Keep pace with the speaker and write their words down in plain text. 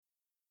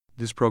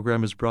This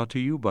program is brought to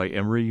you by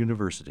Emory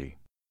University.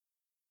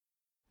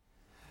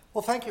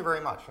 Well, thank you very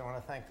much. I want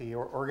to thank the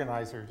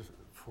organizers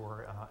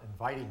for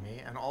inviting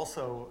me, and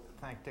also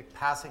thank Dick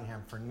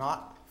Passingham for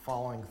not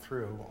following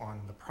through on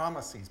the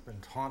promise he's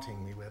been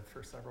taunting me with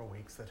for several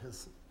weeks that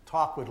his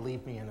talk would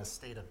leave me in a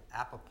state of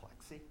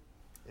apoplexy.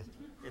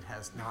 It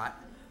has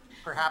not.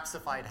 Perhaps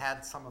if I'd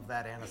had some of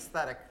that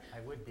anesthetic,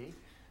 I would be.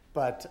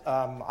 But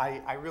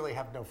I really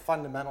have no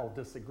fundamental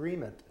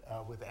disagreement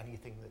with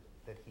anything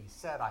that he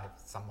said. I have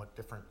a somewhat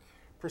different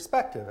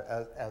perspective,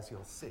 as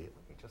you'll see.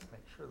 Let me just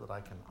make sure that I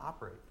can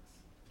operate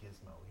this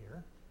gizmo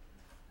here.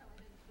 Oh, I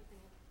didn't put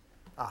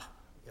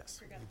the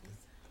Yes, we Forgot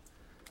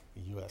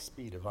need the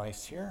USB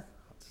device here.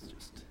 Let's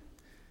just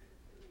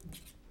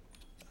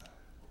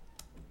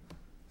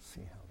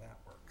see how that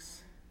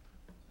works.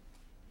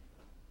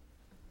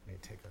 May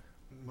take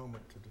a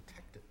moment to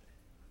detect it.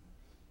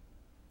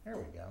 There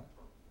we go.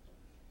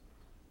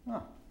 Huh.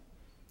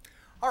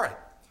 All right.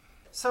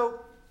 So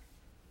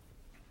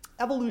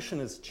evolution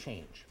is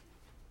change.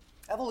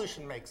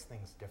 Evolution makes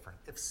things different.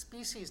 If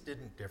species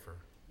didn't differ,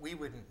 we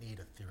wouldn't need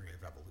a theory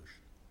of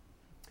evolution.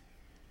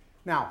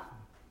 Now,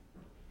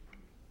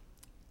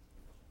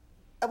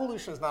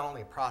 evolution is not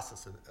only a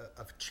process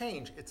of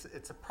change,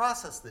 it's a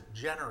process that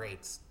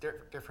generates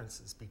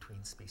differences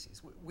between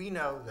species. We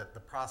know that the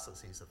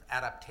processes of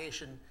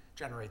adaptation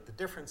generate the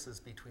differences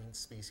between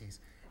species,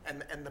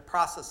 and the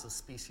process of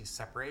species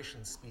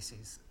separation,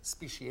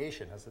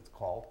 speciation as it's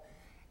called,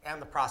 and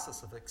the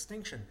process of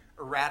extinction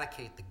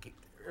eradicate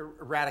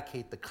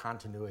the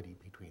continuity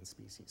between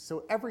species.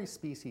 So every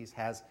species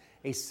has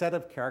a set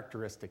of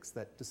characteristics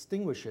that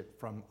distinguish it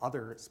from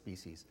other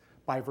species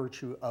by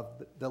virtue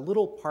of the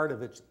little part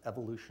of its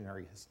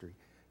evolutionary history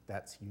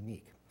that's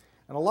unique.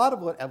 And a lot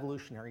of what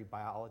evolutionary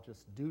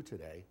biologists do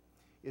today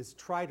is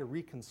try to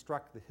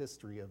reconstruct the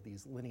history of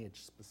these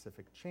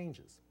lineage-specific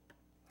changes.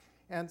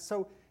 And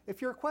so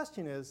if your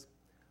question is,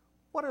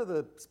 what are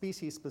the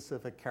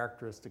species-specific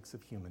characteristics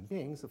of human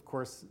beings? Of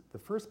course, the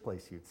first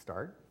place you'd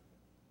start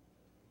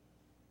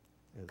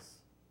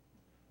is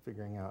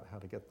figuring out how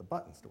to get the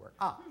buttons to work.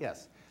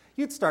 Yes.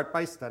 You'd start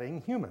by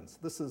studying humans.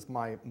 This is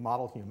my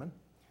model human.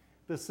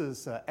 This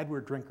is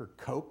Edward Drinker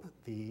Cope,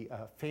 the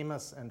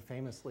famous and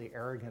famously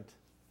arrogant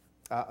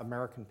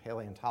American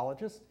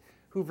paleontologist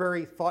who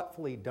very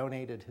thoughtfully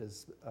donated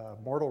his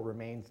mortal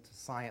remains to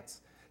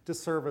science to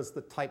serve as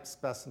the type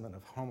specimen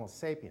of Homo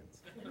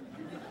sapiens.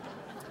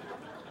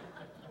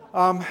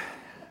 And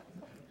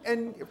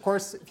of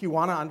course, if you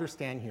want to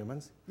understand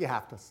humans, you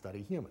have to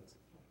study humans.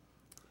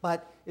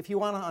 But if you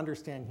want to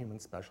understand human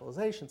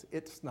specializations,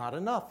 it's not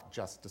enough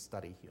just to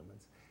study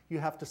humans. You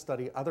have to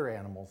study other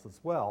animals as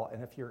well.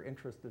 And if your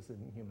interest is in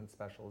human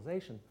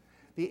specialization,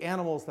 the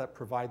animals that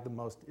provide the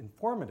most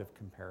informative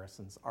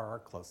comparisons are our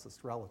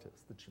closest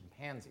relatives, the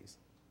chimpanzees.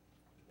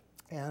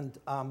 And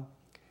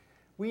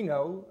we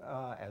know,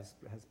 as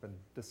has been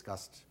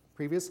discussed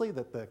previously,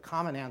 that the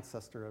common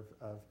ancestor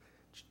of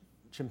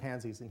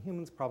chimpanzees and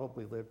humans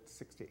probably lived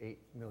 6 to 8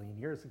 million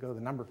years ago. The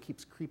number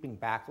keeps creeping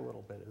back a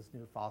little bit as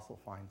new fossil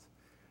finds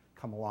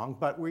come along.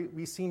 But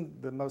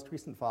the most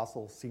recent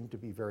fossils seem to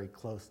be very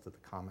close to the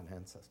common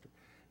ancestor.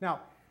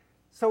 Now,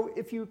 so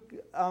if you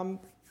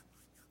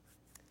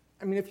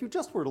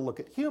just were to look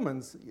at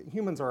humans,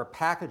 humans are a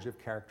package of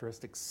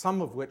characteristics,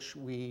 some of which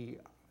we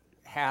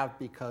have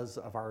because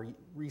of our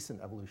recent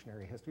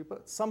evolutionary history,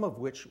 but some of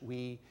which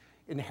we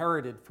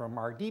inherited from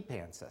our deep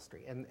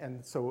ancestry.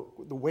 And so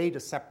the way to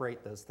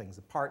separate those things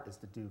apart is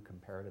to do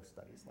comparative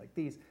studies like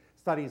these.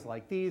 Studies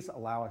like these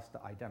allow us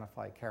to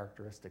identify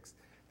characteristics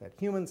that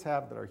humans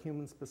have that are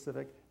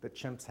human-specific, that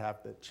chimps have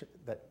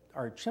that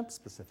are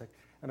chimp-specific.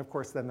 And of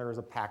course, then there is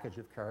a package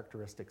of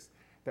characteristics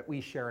that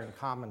we share in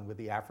common with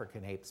the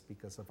African apes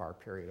because of our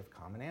period of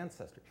common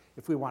ancestry.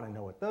 If we want to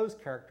know what those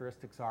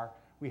characteristics are,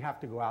 we have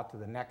to go out to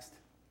the next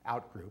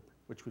outgroup,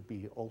 which would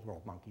be old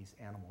world monkeys,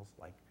 animals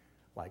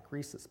like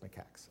rhesus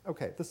macaques.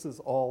 Okay, this is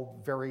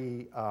all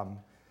very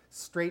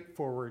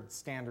straightforward,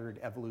 standard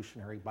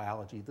evolutionary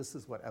biology. This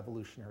is what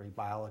evolutionary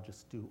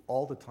biologists do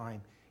all the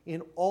time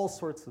in all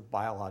sorts of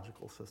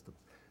biological systems.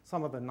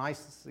 Some of the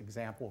nicest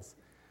examples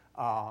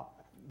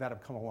that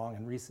have come along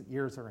in recent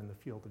years are in the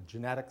field of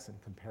genetics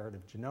and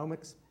comparative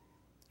genomics,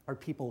 where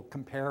people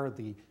compare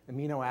the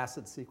amino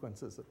acid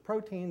sequences of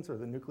proteins or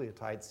the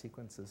nucleotide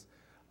sequences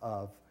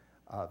of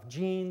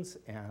genes,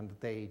 and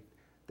they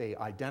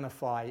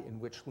identify in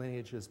which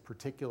lineages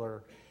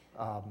particular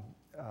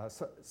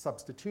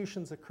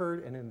substitutions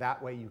occurred, and in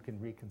that way you can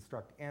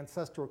reconstruct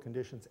ancestral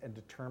conditions and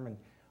determine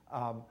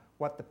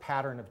what the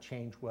pattern of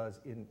change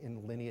was in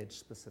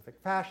lineage-specific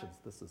fashions.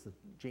 This is a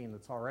gene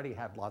that's already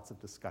had lots of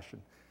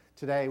discussion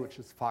today, which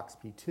is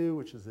FOXP2,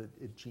 which is a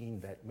gene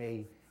that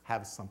may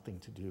have something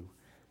to do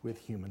with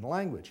human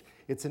language.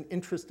 It's an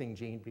interesting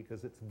gene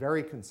because it's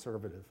very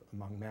conservative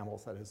among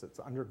mammals. That is, it's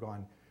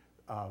undergone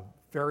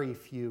very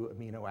few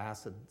amino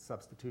acid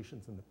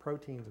substitutions in the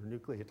proteins or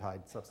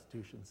nucleotide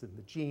substitutions in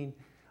the gene.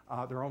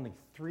 There are only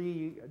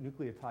 3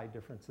 nucleotide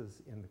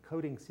differences in the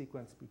coding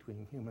sequence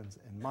between humans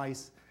and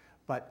mice,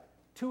 but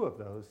two of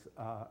those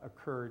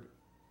occurred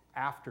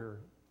after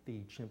the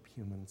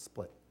chimp-human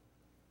split.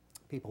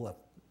 People have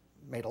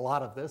made a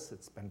lot of this.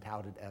 It's been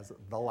touted as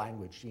the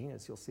language gene,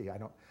 as you'll see.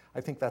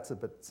 I think that's a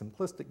bit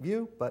simplistic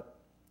view, but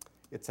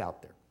it's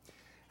out there.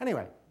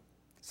 Anyway,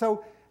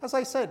 so as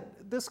I said,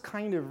 this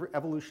kind of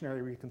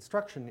evolutionary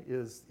reconstruction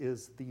is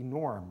the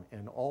norm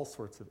in all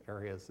sorts of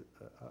areas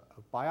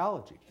of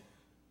biology.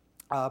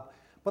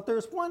 But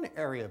there's one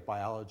area of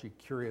biology,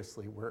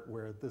 curiously,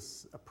 where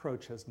this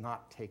approach has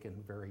not taken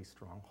very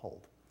strong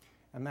hold,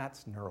 and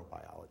that's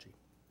neurobiology.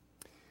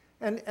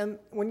 And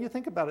when you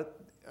think about it,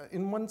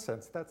 in one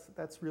sense,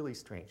 that's really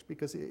strange,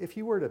 because if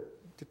you were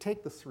to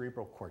take the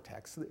cerebral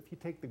cortex, if you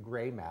take the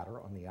gray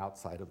matter on the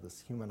outside of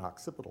this human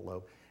occipital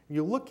lobe,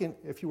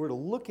 if you were to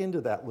look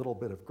into that little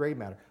bit of gray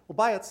matter, well,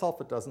 by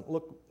itself it doesn't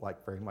look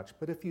like very much,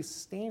 but if you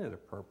stain it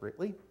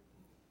appropriately,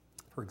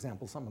 for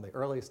example, some of the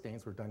earliest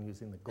stains were done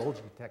using the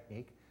Golgi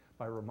technique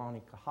by Ramon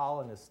y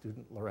Cajal and his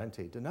student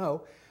Lorente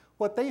Deneau,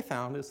 what they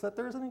found is that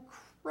there's an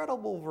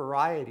incredible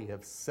variety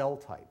of cell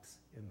types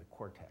in the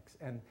cortex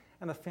and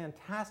a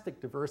fantastic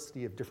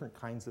diversity of different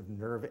kinds of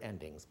nerve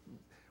endings,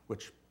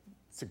 which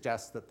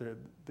suggests that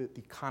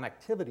the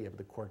connectivity of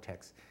the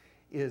cortex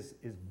is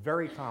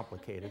very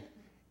complicated.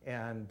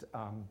 And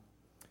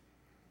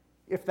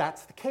if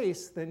that's the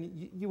case, then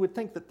you would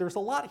think that there's a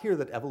lot here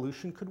that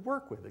evolution could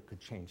work with. It could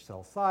change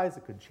cell size,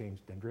 it could change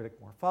dendritic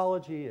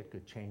morphology, it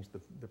could change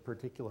the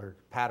particular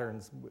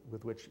patterns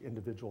with which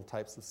individual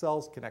types of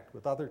cells connect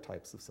with other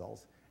types of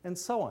cells, and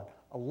so on.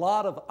 A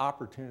lot of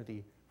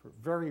opportunity for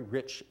very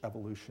rich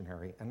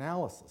evolutionary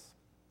analysis.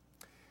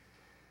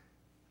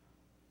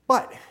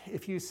 But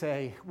if you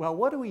say, well,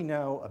 what do we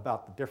know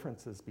about the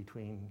differences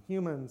between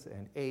humans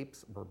and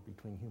apes, or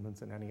between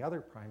humans and any other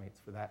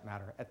primates for that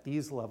matter, at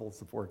these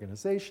levels of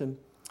organization?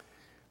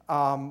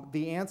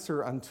 The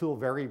answer until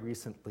very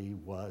recently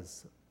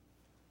was,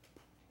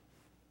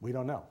 we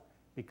don't know,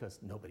 because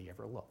nobody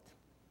ever looked.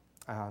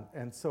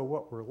 And so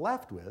what we're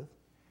left with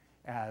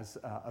as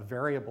a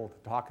variable to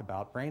talk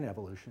about brain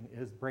evolution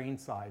is brain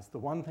size, the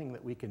one thing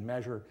that we can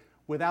measure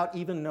without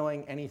even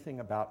knowing anything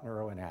about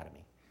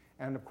neuroanatomy.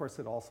 And of course,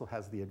 it also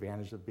has the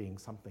advantage of being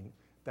something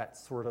that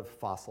sort of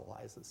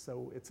fossilizes.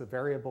 So it's a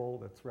variable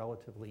that's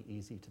relatively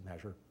easy to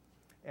measure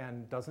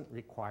and doesn't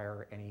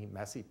require any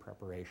messy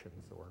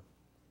preparations or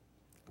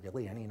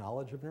really any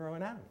knowledge of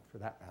neuroanatomy for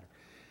that matter.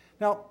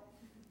 Now,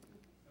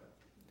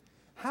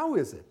 how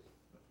is it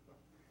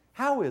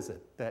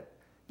that,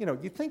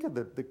 you think of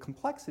the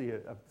complexity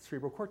of the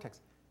cerebral cortex,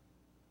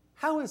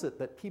 how is it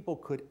that people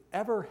could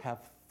ever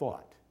have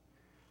thought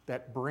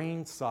that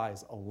brain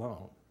size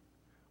alone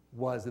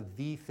was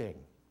the thing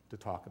to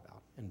talk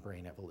about in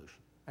brain evolution?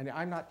 And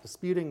I'm not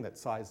disputing that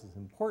size is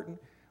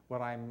important.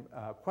 What I'm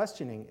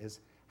questioning is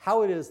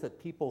how it is that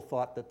people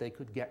thought that they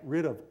could get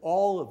rid of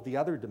all of the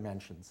other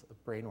dimensions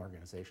of brain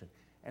organization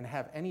and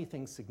have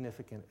anything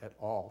significant at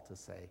all to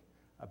say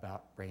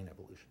about brain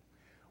evolution.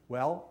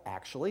 Well,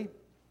 actually,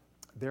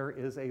 there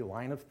is a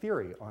line of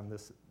theory on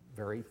this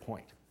very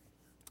point.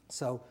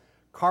 So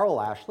Carl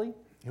Ashley,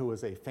 who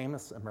was a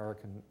famous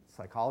American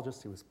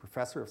psychologist, he was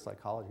professor of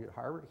psychology at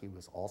Harvard. He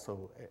was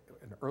also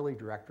an early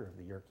director of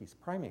the Yerkes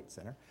Primate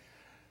Center.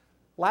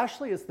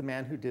 Lashley is the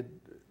man who did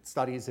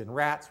studies in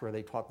rats where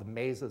they taught them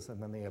mazes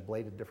and then they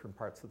ablated different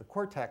parts of the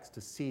cortex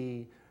to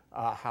see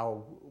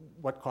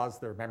what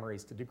caused their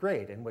memories to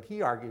degrade. And what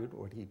he argued,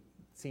 what he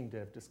seemed to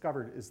have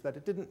discovered, is that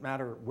it didn't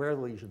matter where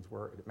the lesions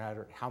were, it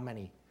mattered how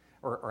many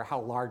or how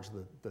large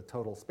the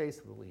total space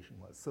of the lesion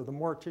was. So the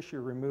more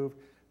tissue removed,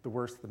 the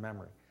worse the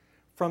memory.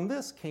 From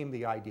this came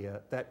the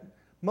idea that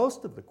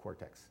most of the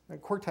cortex, and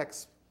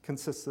cortex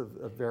consists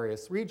of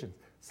various regions,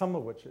 some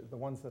of which, the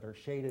ones that are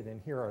shaded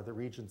in here, are the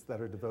regions that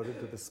are devoted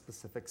to the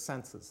specific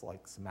senses,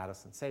 like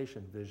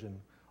somatosensation,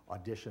 vision,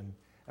 audition,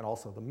 and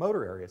also the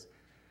motor areas.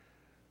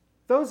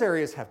 Those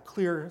areas have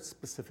clear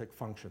specific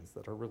functions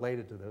that are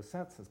related to those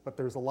senses, but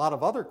there's a lot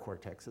of other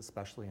cortex,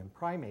 especially in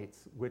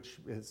primates, which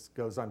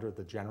goes under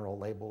the general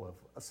label of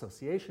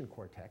association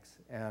cortex,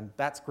 and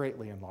that's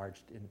greatly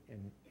enlarged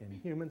in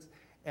humans.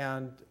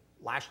 And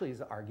Lashley's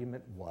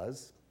argument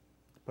was,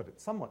 to put it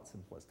somewhat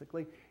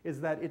simplistically,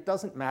 is that it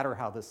doesn't matter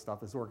how this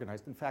stuff is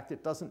organized. In fact,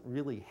 it doesn't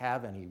really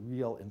have any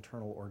real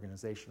internal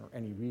organization or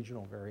any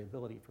regional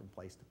variability from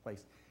place to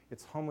place.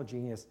 It's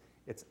homogeneous,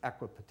 it's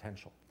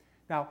equipotential.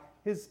 Now,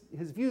 his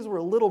views were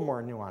a little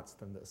more nuanced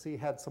than this. He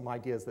had some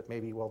ideas that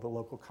maybe, well, the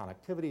local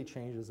connectivity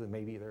changes and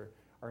maybe there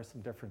are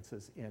some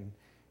differences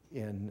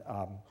in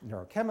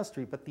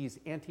neurochemistry, but these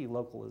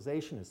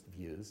anti-localizationist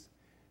views,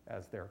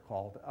 as they're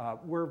called,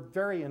 were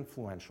very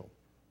influential,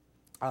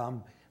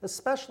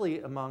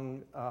 especially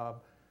among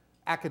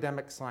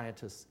academic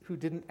scientists who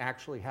didn't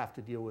actually have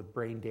to deal with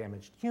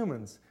brain-damaged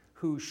humans,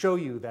 who show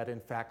you that, in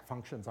fact,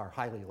 functions are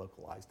highly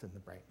localized in the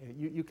brain.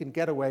 You can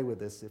get away with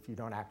this if you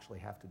don't actually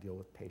have to deal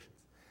with patients.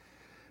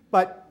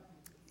 But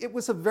it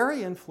was a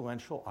very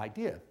influential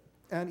idea.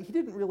 And he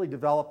didn't really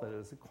develop it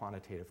as a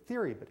quantitative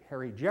theory, but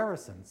Harry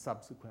Jerrison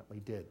subsequently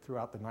did.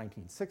 Throughout the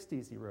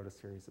 1960s, he wrote a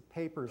series of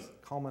papers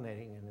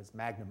culminating in his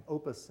magnum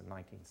opus in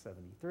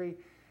 1973,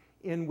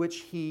 in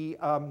which he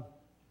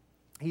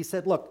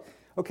said, look,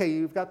 okay,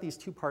 you've got these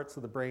two parts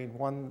of the brain,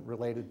 one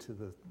related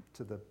to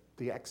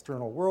the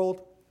external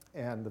world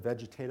and the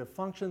vegetative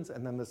functions,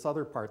 and then this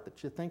other part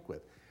that you think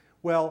with.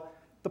 Well,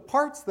 the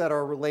parts that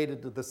are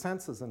related to the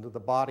senses and to the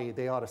body,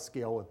 they ought to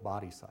scale with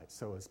body size.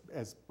 So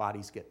as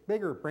bodies get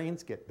bigger,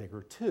 brains get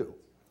bigger too.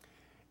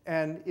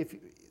 And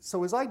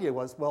so his idea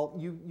was, well,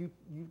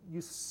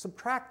 you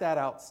subtract that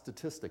out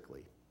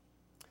statistically,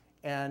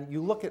 and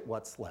you look at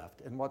what's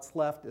left. And what's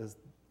left is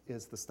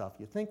the stuff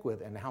you think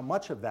with, and how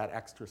much of that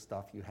extra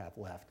stuff you have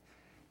left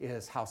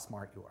is how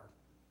smart you are.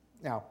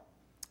 Now,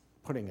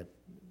 putting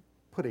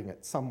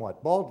it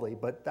somewhat baldly,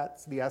 but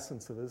that's the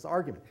essence of his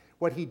argument.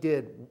 What he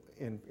did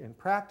in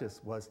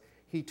practice was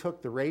he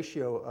took the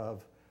ratio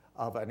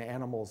of an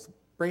animal's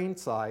brain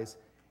size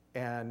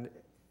and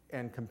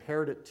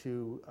compared it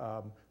to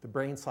the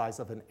brain size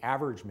of an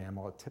average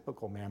mammal, a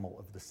typical mammal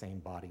of the same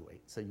body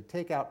weight. So you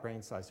take out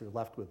brain size, you're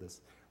left with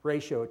this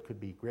ratio. It could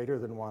be greater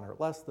than 1 or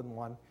less than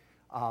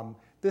 1.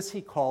 This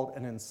he called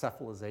an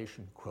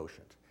encephalization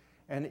quotient,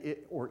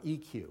 or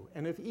EQ.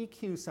 And if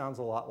EQ sounds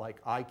a lot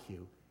like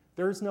IQ,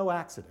 there's no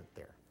accident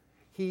there.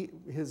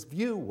 His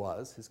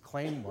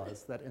claim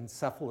was that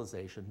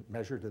encephalization,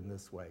 measured in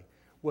this way,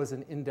 was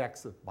an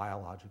index of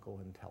biological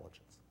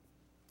intelligence.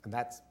 And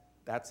that's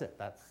it.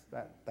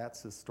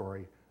 That's his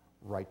story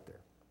right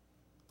there.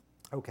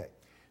 Okay.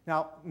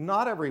 Now,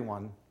 not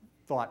everyone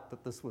thought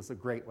that this was a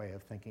great way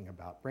of thinking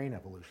about brain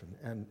evolution.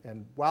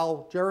 And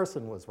while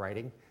Jerison was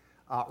writing,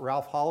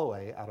 Ralph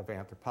Holloway out of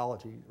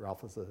anthropology,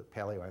 Ralph was a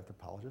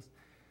paleoanthropologist,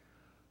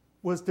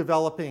 was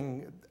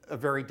developing a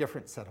very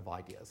different set of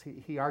ideas.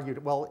 He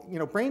argued, well,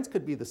 brains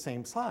could be the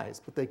same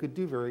size, but they could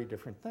do very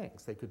different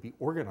things. They could be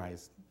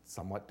organized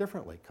somewhat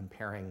differently.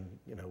 Comparing,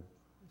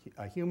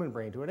 a human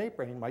brain to an ape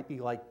brain might be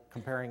like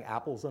comparing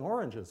apples and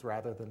oranges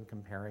rather than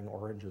comparing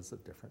oranges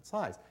of different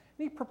size.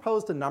 And he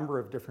proposed a number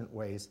of different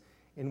ways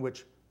in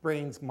which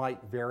brains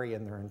might vary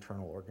in their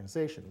internal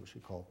organization, which he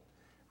called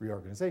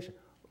reorganization.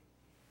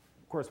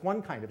 Of course,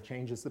 one kind of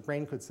change is the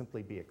brain could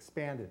simply be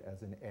expanded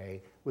as an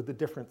A with the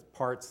different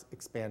parts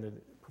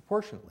expanded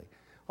proportionately.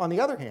 On the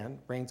other hand,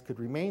 brains could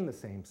remain the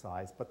same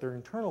size, but their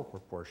internal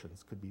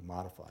proportions could be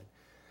modified.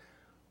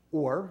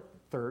 Or,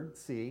 third,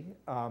 C,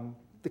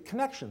 the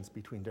connections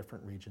between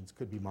different regions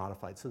could be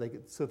modified so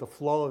the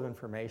flow of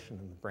information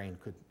in the brain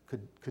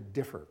could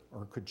differ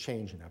or could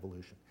change in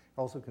evolution.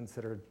 Also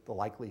considered the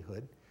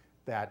likelihood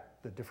that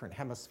the different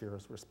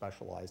hemispheres were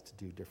specialized to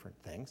do different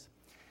things.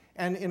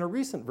 And in a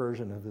recent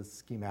version of his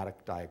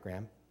schematic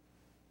diagram,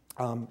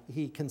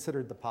 he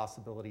considered the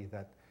possibility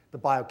that the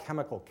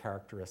biochemical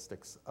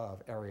characteristics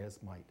of areas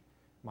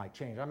might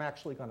change. I'm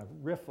actually going to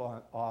riff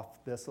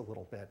off this a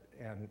little bit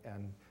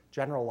and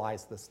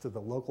generalize this to the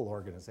local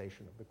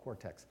organization of the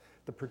cortex,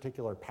 the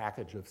particular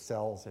package of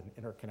cells and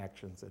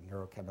interconnections and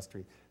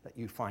neurochemistry that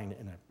you find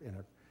in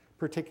a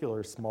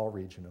particular small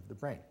region of the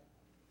brain.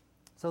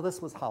 So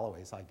this was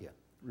Holloway's idea,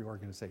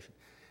 reorganization.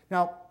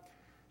 Now,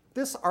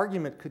 this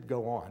argument could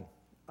go on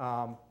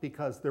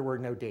because there were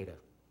no data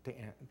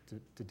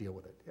to deal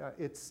with it.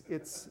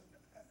 It's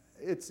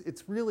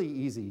really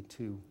easy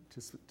to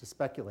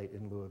speculate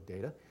in lieu of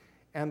data.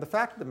 And the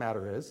fact of the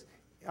matter is,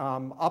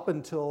 up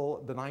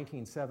until the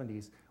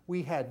 1970s,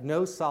 we had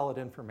no solid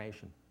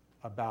information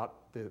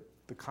about the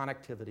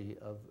connectivity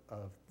of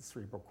the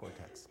cerebral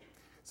cortex.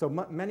 So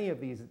many of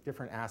these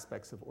different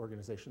aspects of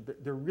organization,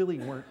 there really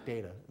weren't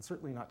data, and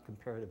certainly not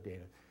comparative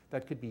data,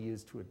 that could be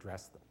used to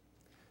address them.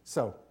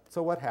 So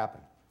what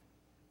happened?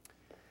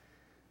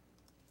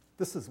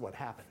 This is what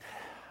happened.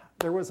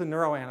 There was a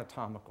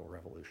neuroanatomical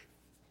revolution.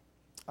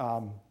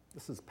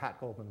 This is Pat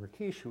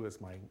Goldman-Rakish, who is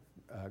my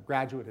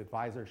graduate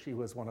advisor. She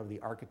was one of the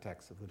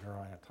architects of the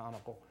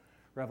neuroanatomical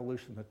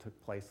revolution that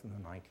took place in the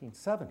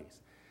 1970s.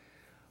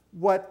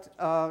 What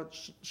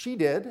she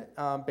did,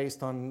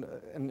 based on,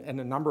 and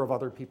a number of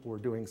other people were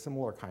doing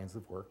similar kinds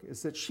of work,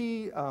 is that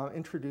she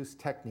introduced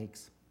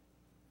techniques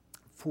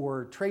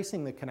for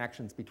tracing the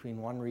connections between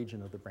one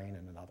region of the brain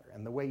and another.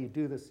 And the way you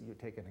do this, you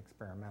take an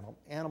experimental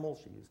animal.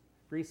 She used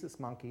rhesus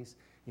monkeys.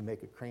 You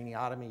make a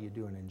craniotomy. You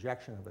do an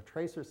injection of a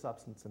tracer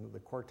substance into the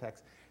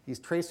cortex. These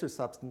tracer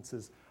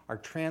substances are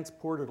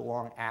transported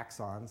along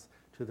axons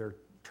to their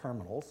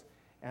terminals.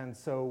 And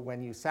so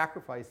when you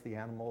sacrifice the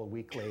animal a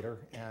week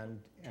later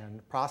and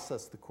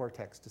process the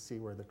cortex to see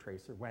where the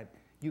tracer went,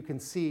 you can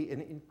see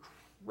in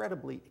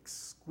incredibly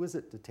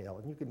exquisite detail,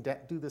 and you can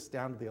do this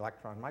down to the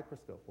electron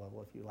microscope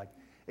level if you like,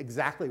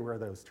 exactly where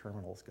those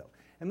terminals go.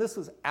 And this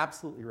was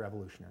absolutely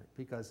revolutionary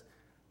because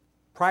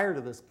prior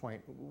to this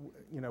point,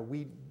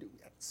 we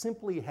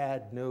simply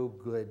had no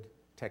good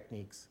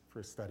techniques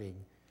for studying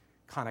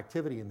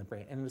connectivity in the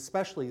brain, and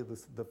especially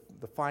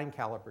the fine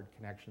calibered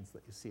connections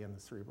that you see in the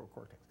cerebral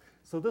cortex.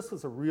 So this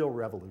was a real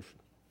revolution.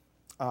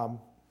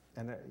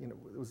 And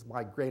it was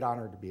my great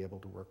honor to be able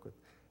to work with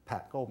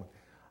Pat Goldman.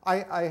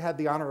 I had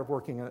the honor of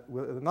working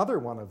with another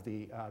one of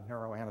the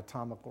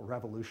neuroanatomical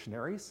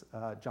revolutionaries,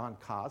 John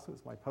Kaz, who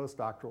was my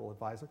postdoctoral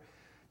advisor.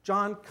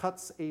 John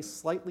cuts a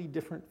slightly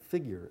different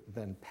figure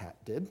than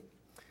Pat did.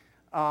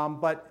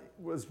 But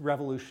was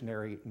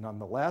revolutionary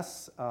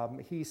nonetheless.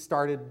 He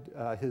started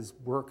his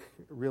work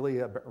really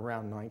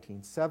around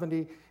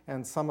 1970,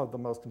 and some of the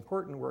most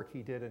important work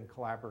he did in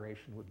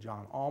collaboration with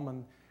John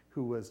Ullman,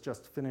 who was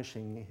just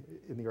finishing,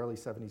 in the early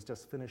 70s,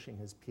 just finishing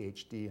his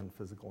PhD in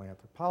physical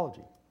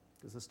anthropology.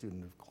 He was a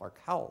student of Clark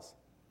Howell's.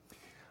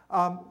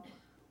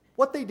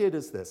 What they did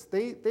is this.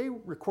 They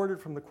recorded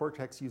from the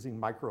cortex using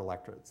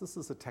microelectrodes. This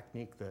is a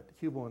technique that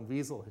Hubel and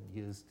Wiesel had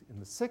used in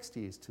the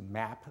 60s to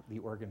map the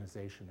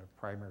organization of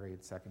primary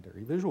and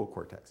secondary visual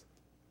cortex.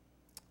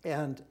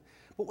 But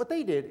what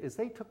they did is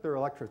they took their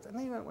electrodes and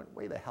they went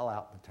way the hell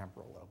out in the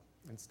temporal lobe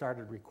and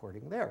started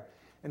recording there.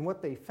 And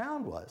what they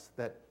found was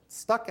that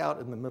stuck out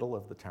in the middle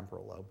of the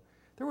temporal lobe,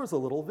 there was a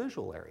little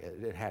visual area.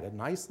 It had a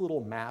nice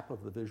little map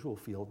of the visual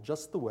field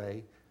just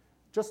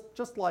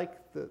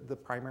like the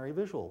primary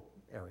visual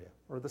area,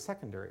 or the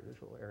secondary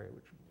visual area,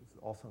 which was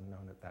also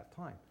known at that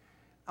time.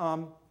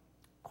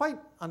 Quite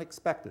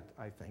unexpected,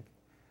 I think.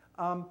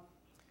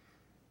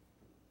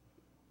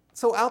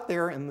 So out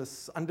there in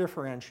this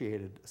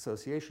undifferentiated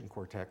association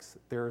cortex,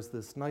 there's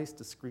this nice,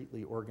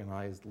 discretely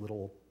organized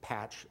little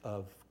patch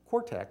of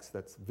cortex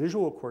that's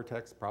visual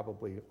cortex,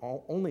 probably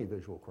only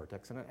visual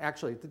cortex. And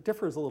it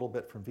differs a little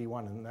bit from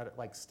V1 in that it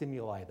likes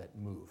stimuli that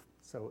move.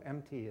 So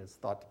MT is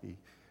thought to be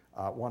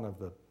one of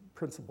the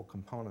principal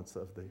components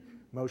of the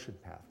motion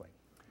pathway.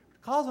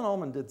 Collins and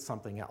Ullman did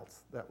something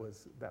else that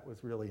was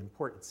really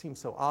important. It seems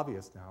so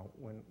obvious now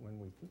when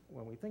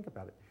we think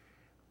about it.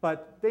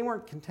 But they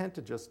weren't content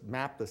to just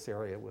map this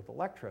area with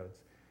electrodes.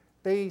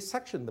 They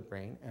sectioned the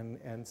brain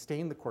and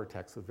stained the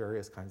cortex with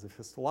various kinds of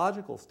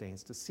histological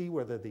stains to see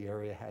whether the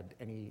area had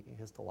any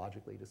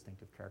histologically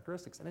distinctive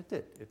characteristics, and it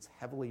did. It's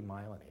heavily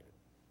myelinated.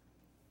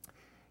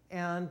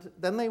 And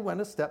then they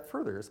went a step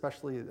further,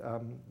 especially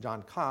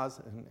John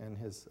Kaz and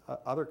his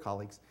other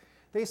colleagues.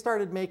 They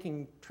started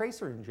making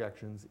tracer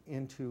injections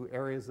into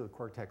areas of the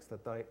cortex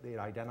that they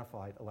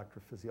identified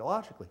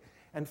electrophysiologically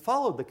and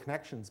followed the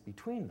connections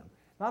between them.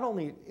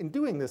 In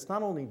doing this,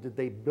 not only did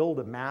they build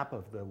a map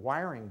of the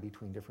wiring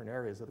between different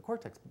areas of the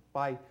cortex, but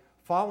by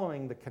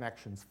following the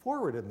connections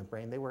forward in the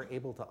brain, they were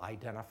able to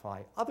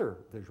identify other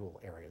visual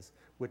areas,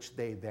 which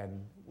they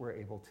then were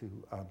able to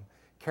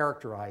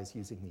characterize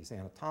using these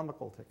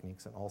anatomical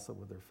techniques and also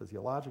with their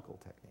physiological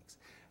techniques.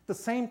 At the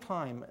same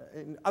time,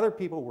 other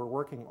people were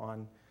working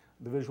on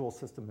the visual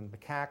system in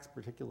macaques,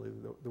 particularly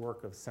the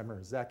work of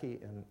Semer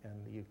Zeki in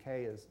the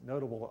UK is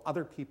notable.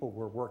 Other people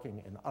were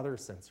working in other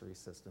sensory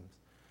systems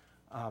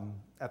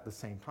at the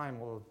same time.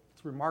 Well,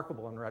 it's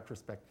remarkable in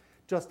retrospect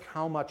just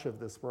how much of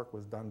this work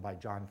was done by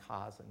John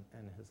Kaz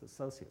and his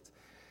associates.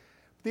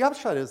 The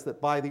upshot is that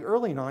by the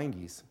early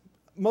 90s,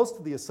 most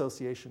of the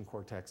association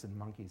cortex in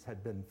monkeys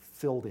had been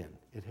filled in.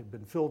 It had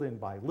been filled in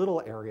by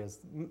little areas,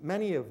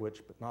 many of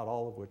which, but not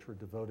all of which, were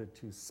devoted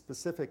to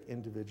specific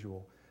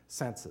individual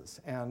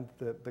senses. And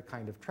the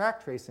kind of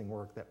track tracing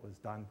work that was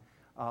done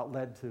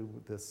led to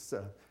this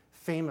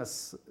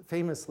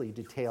famously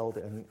detailed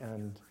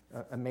and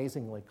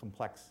amazingly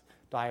complex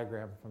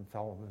diagram from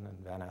Feldman and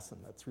Van Essen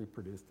that's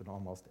reproduced in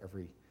almost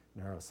every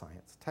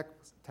neuroscience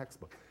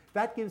textbook.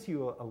 That gives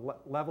you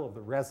a level of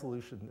the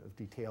resolution of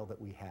detail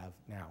that we have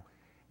now.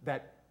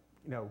 That,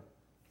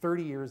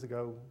 30 years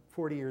ago,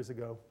 40 years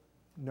ago,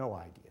 no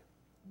idea,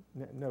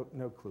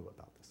 no clue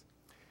about this.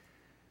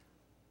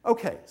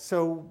 Okay,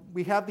 so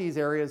we have these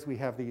areas, we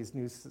have these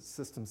new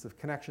systems of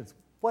connections.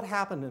 What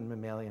happened in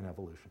mammalian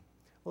evolution?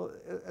 Well,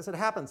 as it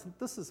happens,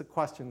 this is a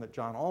question that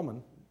John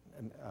Ullman,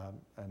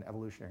 an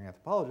evolutionary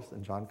anthropologist,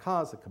 and John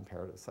Kaz, a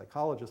comparative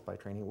psychologist by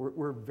training,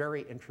 were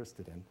very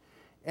interested in.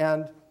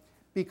 And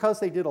because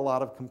they did a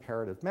lot of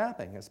comparative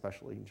mapping,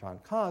 especially John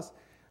Kaz,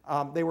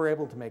 they were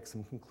able to make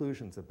some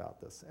conclusions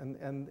about this.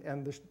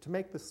 To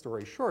make this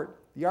story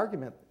short, the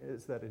argument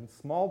is that in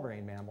small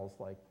brain mammals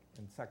like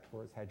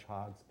insectivores,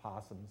 hedgehogs,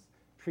 possums,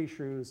 tree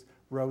shrews,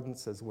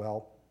 rodents as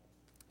well,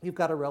 you've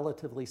got a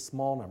relatively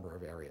small number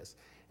of areas.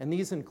 And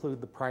these include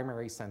the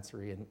primary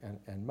sensory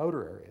and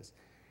motor areas.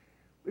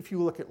 If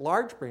you look at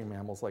large brain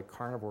mammals like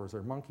carnivores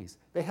or monkeys,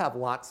 they have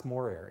lots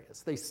more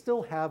areas. They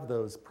still have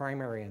those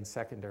primary and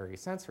secondary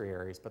sensory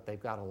areas, but they've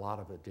got a lot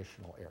of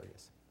additional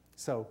areas.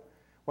 So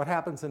what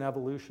happens in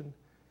evolution?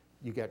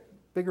 You get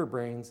bigger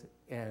brains,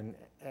 and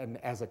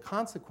as a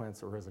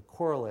consequence or as a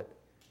correlate,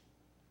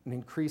 an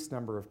increased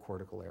number of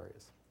cortical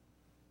areas.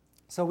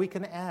 So we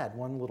can add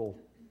one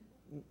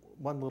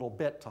little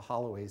bit to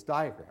Holloway's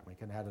diagram. We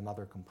can add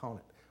another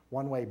component.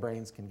 One way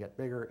brains can get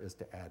bigger is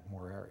to add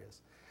more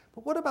areas.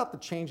 But what about the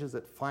changes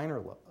at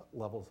finer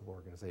levels of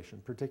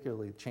organization,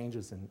 particularly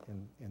changes in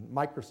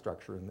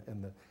microstructure,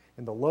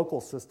 in the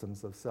local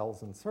systems of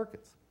cells and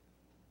circuits?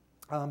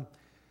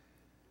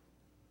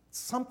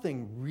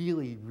 Something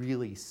really,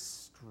 really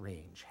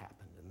strange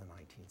happened in the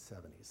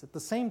 1970s. At the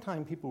same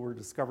time people were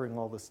discovering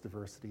all this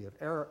diversity of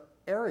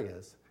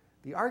areas,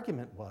 the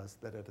argument was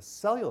that at a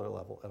cellular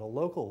level, at a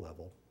local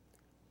level,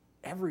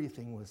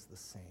 everything was the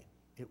same.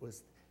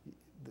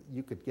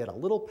 You could get a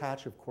little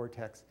patch of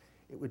cortex.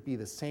 It would be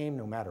the same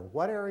no matter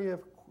what area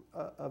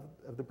of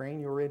the brain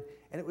you were in,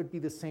 and it would be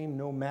the same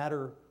no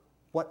matter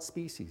what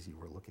species you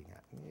were looking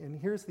at. And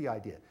here's the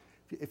idea.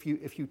 If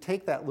you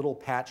take that little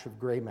patch of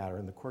gray matter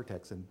in the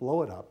cortex and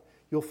blow it up,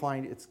 you'll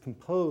find it's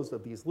composed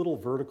of these little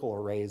vertical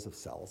arrays of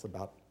cells,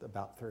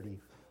 about 30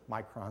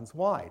 microns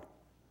wide.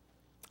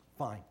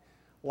 Fine.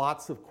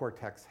 Lots of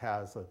cortex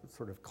has a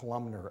sort of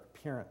columnar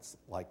appearance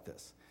like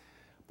this.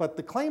 But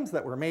the claims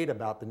that were made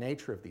about the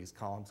nature of these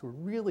columns were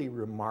really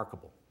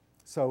remarkable.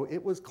 So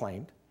it was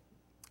claimed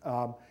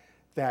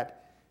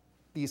that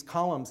these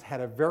columns had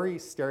a very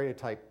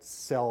stereotyped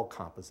cell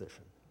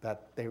composition,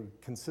 that they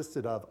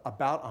consisted of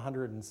about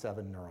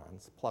 107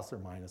 neurons, plus or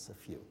minus a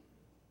few.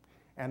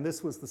 And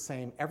this was the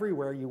same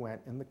everywhere you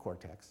went in the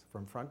cortex,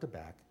 from front to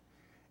back,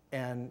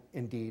 and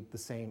indeed the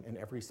same in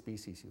every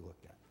species you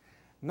looked at.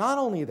 Not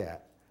only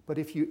that, but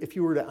if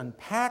you were to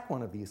unpack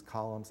one of these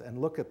columns and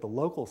look at the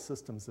local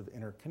systems of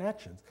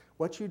interconnections,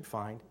 what you'd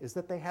find is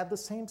that they had the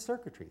same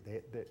circuitry.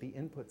 The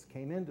inputs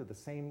came into the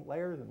same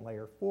layers in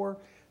layer 4.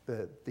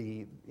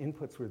 The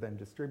inputs were then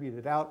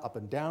distributed out up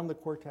and down the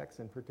cortex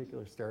in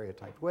particular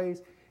stereotyped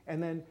ways.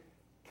 And then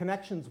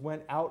connections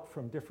went out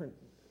from different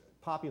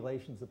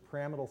populations of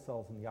pyramidal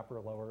cells in the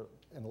upper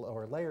and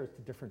lower layers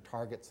to different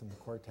targets in the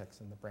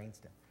cortex and the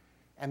brainstem.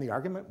 And the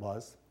argument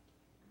was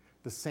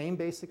the same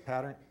basic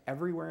pattern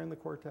everywhere in the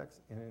cortex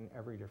and in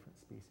every different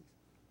species.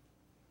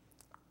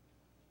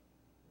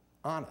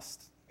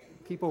 Honest.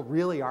 People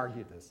really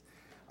argued this.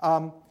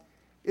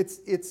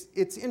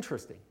 It's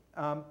interesting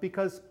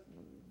because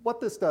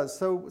what this does,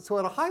 so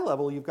at a high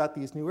level you've got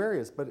these new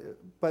areas,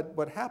 but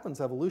what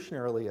happens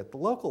evolutionarily at the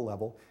local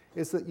level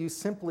is that you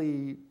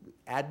simply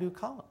add new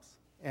columns.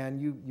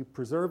 And you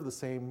preserve the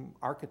same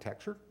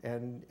architecture.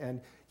 And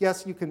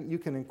yes, you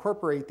can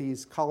incorporate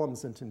these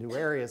columns into new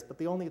areas, but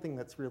the only thing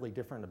that's really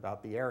different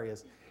about the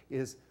areas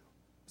is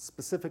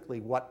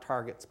specifically what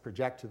targets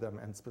project to them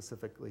and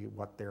specifically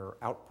what their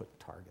output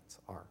targets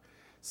are.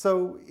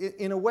 So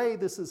in a way,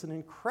 this is an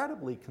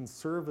incredibly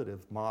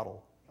conservative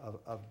model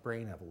of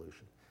brain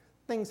evolution.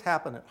 Things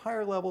happen at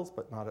higher levels,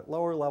 but not at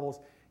lower levels.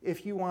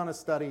 If you want to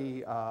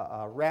study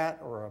a rat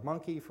or a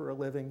monkey for a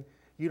living,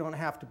 you don't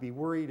have to be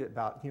worried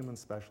about human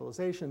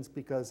specializations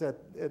because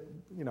if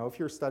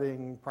you're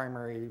studying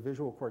primary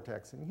visual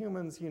cortex in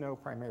humans,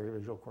 primary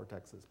visual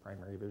cortex is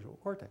primary visual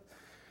cortex.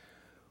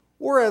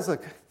 Or as a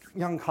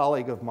young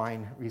colleague of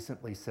mine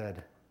recently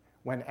said,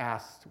 when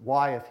asked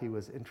why, if he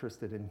was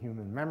interested in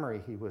human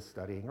memory, he was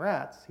studying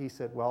rats, he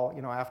said, well,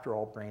 after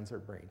all, brains are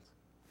brains.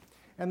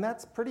 And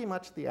that's pretty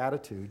much the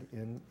attitude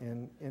in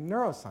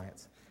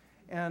neuroscience.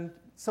 And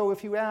so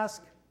if you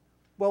ask,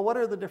 well, what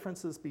are the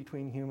differences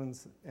between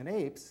humans and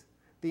apes?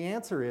 The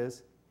answer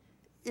is,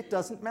 it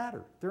doesn't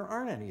matter. There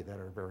aren't any that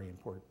are very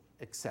important,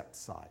 except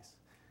size.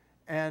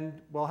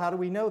 And, well, how do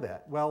we know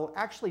that? Well,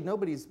 actually,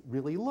 nobody's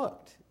really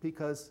looked,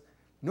 because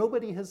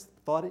nobody has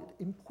thought it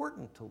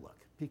important to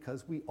look,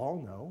 because we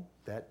all know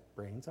that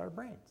brains are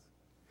brains.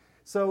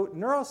 So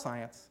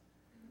neuroscience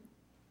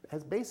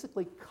has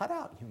basically cut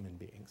out human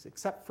beings,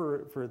 except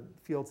for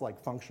fields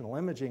like functional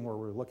imaging, where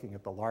we're looking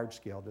at the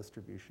large-scale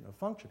distribution of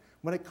function.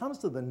 When it comes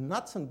to the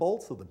nuts and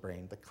bolts of the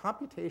brain, the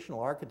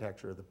computational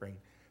architecture of the brain,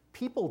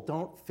 people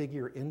don't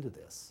figure into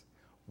this.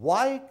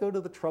 Why go to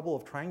the trouble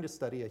of trying to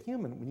study a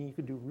human when you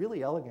can do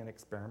really elegant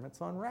experiments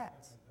on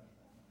rats?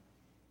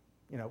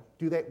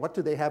 What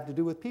do they have to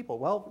do with people?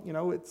 Well,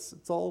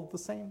 it's all the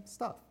same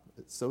stuff.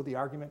 So the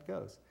argument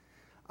goes.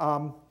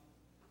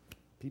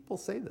 People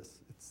say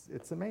this.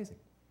 It's amazing.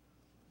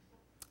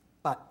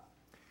 But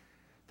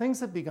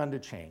things have begun to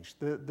change.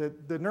 The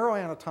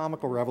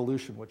neuroanatomical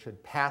revolution, which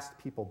had passed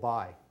people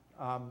by,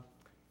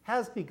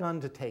 has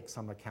begun to take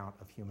some account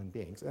of human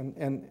beings.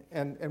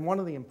 And one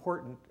of the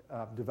important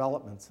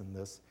developments in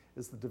this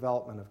is the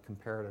development of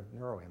comparative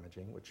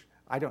neuroimaging, which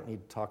I don't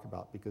need to talk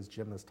about because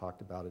Jim has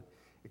talked about it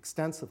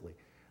extensively.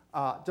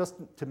 Just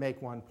to make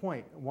one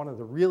point, one of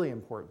the really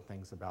important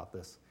things about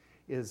this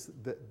is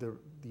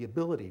the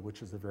ability,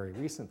 which is a very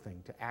recent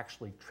thing, to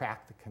actually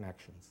track the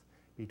connections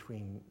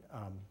between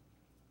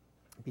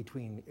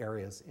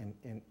areas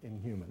in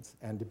humans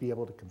and to be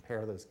able to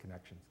compare those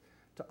connections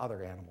to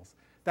other animals.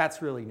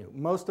 That's really new.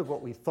 Most of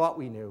what we thought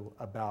we knew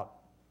about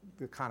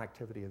the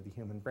connectivity of the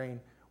human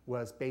brain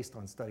was based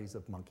on studies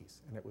of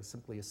monkeys, and it was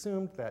simply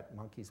assumed that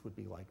monkeys would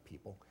be like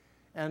people.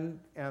 And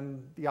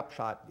the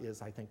upshot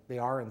is, I think, they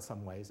are in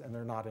some ways, and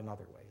they're not in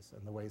other ways.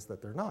 And the ways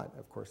that they're not,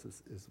 of course,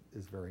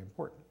 is very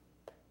important.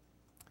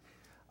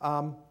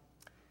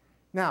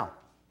 Now,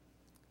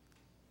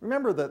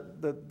 remember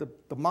that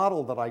the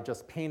model that I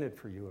just painted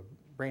for you of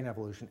brain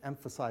evolution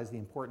emphasized the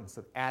importance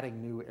of adding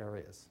new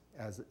areas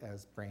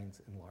as brains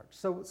enlarge.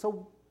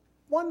 So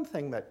one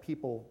thing that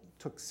people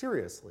took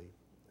seriously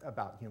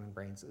about human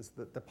brains is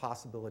the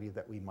possibility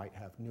that we might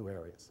have new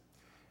areas.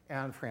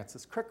 And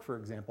Francis Crick, for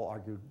example,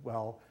 argued,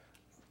 well,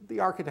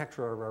 the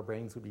architecture of our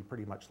brains would be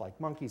pretty much like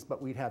monkeys,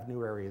 but we'd have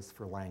new areas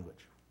for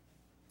language.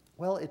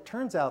 Well, it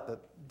turns out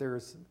that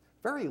there's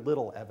very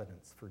little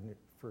evidence for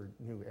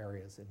new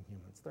areas in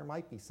humans. There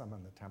might be some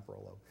in the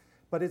temporal lobe,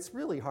 but it's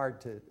really hard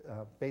to,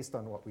 based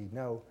on what we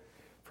know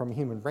from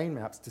human brain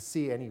maps, to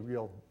see any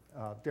real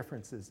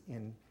differences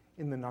in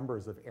in the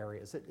numbers of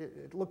areas.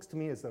 It looks to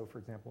me as though, for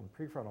example, in the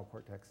prefrontal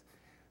cortex,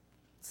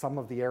 some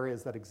of the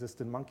areas that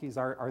exist in monkeys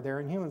are there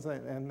in humans,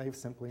 and they've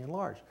simply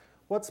enlarged.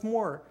 What's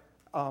more,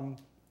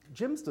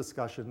 Jim's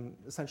discussion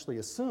essentially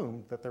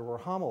assumed that there were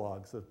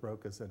homologs of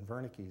Broca's and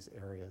Wernicke's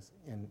areas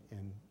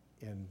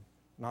in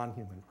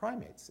non-human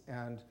primates.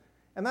 And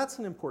that's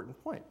an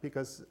important point,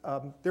 because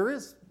there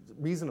is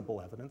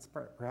reasonable evidence,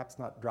 perhaps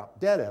not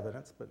drop-dead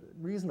evidence, but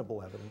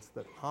reasonable evidence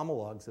that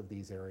homologs of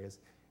these areas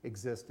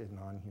exist in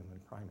non-human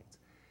primates.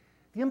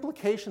 The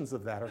implications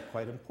of that are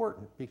quite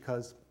important,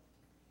 because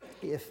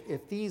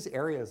if these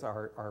areas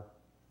are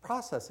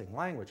processing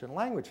language, and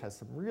language has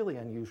some really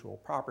unusual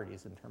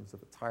properties in terms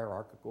of its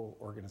hierarchical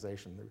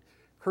organization, the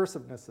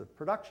recursiveness of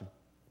production,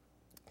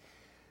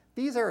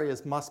 these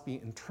areas must be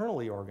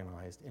internally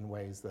organized in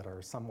ways that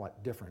are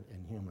somewhat different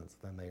in humans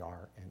than they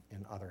are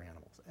in other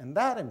animals. And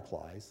that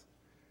implies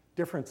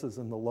differences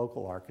in the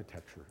local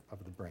architecture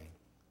of the brain.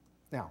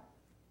 Now,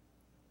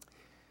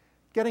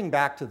 getting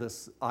back to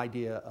this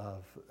idea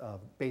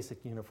of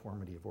basic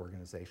uniformity of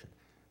organization,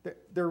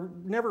 there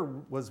never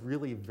was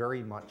really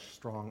very much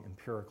strong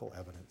empirical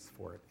evidence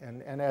for it.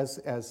 And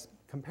as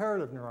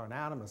comparative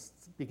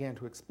neuroanatomists began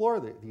to explore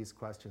these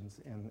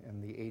questions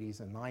in the 80s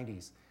and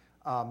 90s,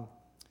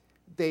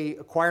 they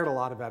acquired a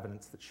lot of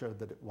evidence that showed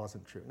that it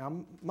wasn't true.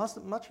 Now,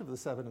 much of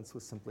this evidence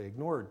was simply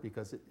ignored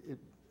because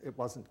it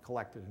wasn't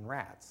collected in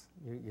rats.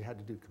 You had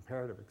to do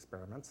comparative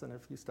experiments, and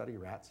if you study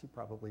rats, you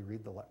probably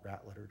read the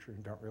rat literature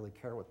and don't really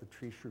care what the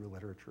tree shrew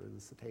literature or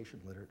the cetacean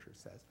literature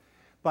says.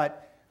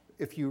 But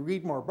if you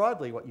read more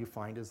broadly, what you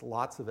find is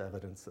lots of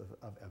evidence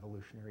of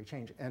evolutionary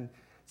change. And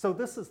so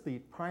this is the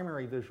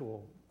primary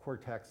visual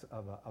cortex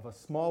of a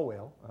small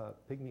whale, a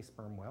pygmy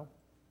sperm whale,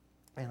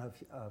 and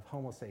of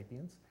Homo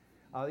sapiens.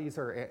 These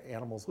are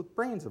animals with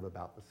brains of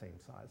about the same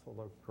size,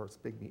 although, of course,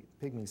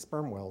 pygmy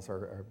sperm whales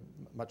are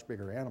much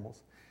bigger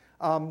animals.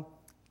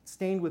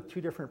 Stained with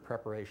two different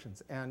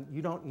preparations, and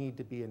you don't need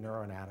to be a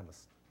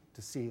neuroanatomist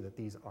to see that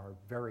these are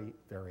very,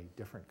 very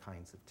different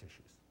kinds of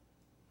tissues.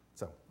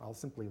 So I'll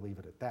simply leave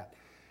it at that.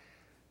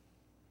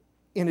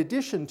 In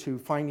addition to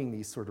finding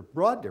these sort of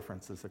broad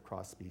differences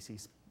across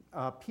species,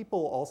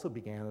 people also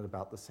began at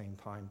about the same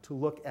time to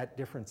look at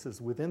differences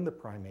within the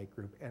primate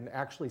group and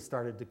actually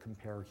started to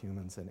compare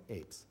humans and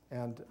apes.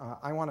 And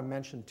I want to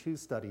mention two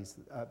studies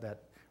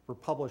that were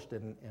published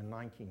in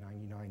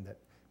 1999 that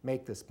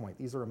make this point.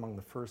 These are among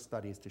the first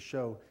studies to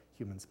show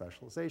human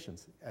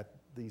specializations at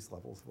these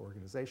levels of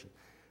organization.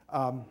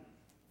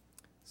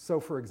 So,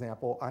 for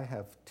example, I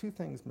have two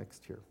things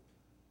mixed here.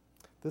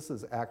 This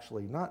is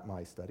actually not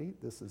my study.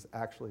 This is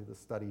actually the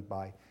study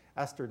by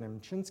Esther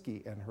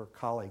Nemchinsky and her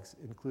colleagues,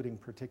 including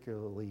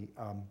particularly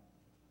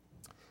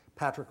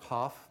Patrick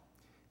Hoff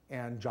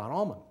and John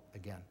Ullman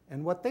again.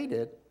 And what they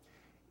did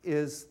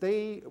is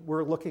they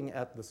were looking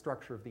at the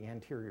structure of the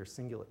anterior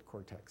cingulate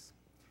cortex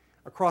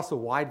across a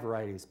wide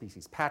variety of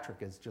species.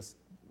 Patrick is just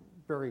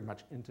very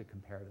much into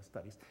comparative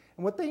studies.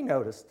 And what they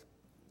noticed,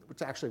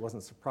 which actually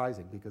wasn't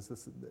surprising because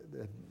this is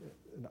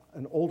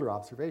an older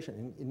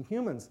observation, in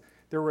humans,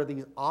 there were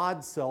these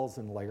odd cells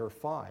in layer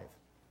 5,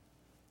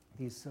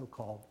 these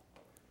so-called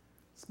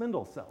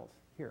spindle cells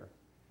here.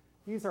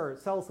 These are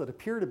cells that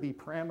appear to be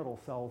pyramidal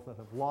cells that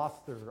have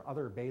lost their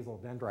other basal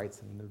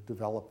dendrites and have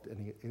developed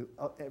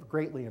a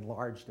greatly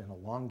enlarged and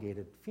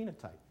elongated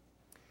phenotype.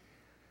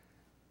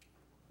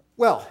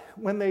 Well,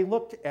 when they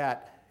looked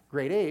at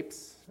great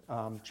apes,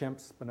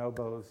 chimps,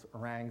 bonobos,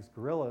 orangs,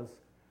 gorillas,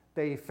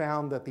 they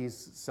found that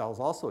these cells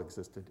also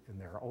existed in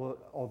there,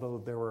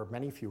 although there were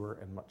many fewer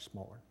and much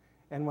smaller.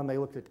 And when they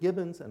looked at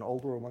gibbons and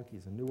old world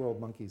monkeys and new world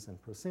monkeys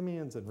and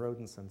prosimians and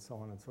rodents and so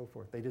on and so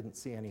forth, they didn't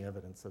see any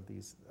evidence of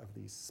these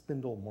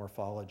spindle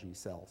morphology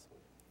cells.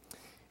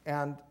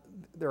 And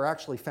they're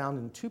actually found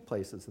in two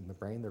places in the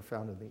brain. They're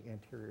found in the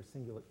anterior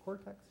cingulate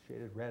cortex,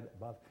 shaded red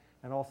above,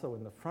 and also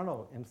in the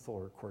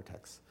frontoinsular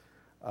cortex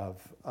of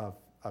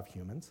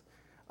humans.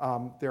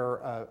 They're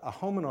a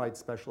hominoid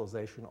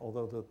specialization,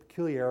 although the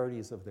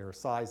peculiarities of their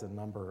size and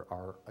number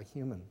are a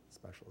human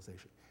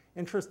specialization.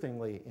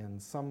 Interestingly, in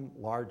some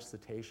large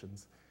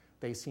cetaceans,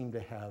 they seem to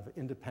have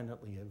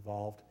independently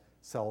evolved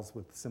cells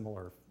with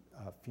similar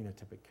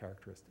phenotypic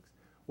characteristics.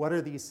 What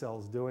are these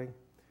cells doing?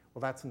 Well,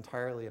 that's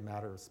entirely a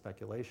matter of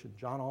speculation.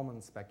 John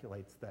Ullman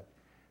speculates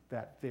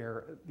that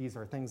these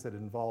are things that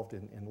involved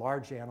in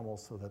large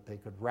animals so that they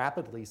could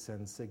rapidly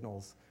send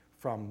signals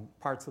from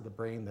parts of the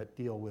brain that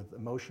deal with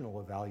emotional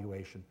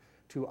evaluation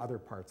to other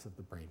parts of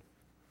the brain.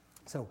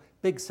 So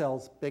big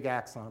cells, big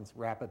axons,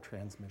 rapid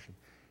transmission.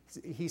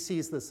 He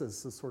sees this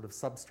as a sort of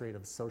substrate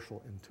of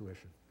social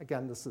intuition.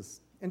 Again, this is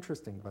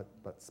interesting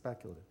but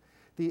speculative.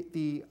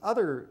 The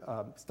other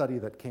study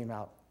that came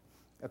out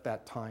at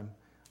that time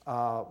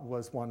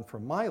was one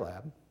from my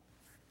lab,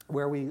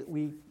 where we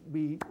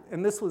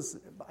and this was,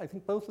 I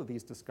think both of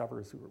these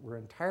discoveries were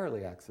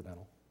entirely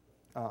accidental.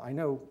 I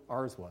know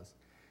ours was.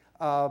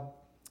 I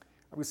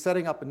was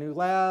setting up a new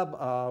lab.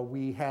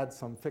 We had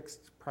some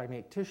fixed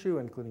primate tissue,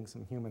 including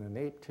some human and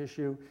ape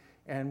tissue,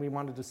 And we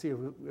wanted to see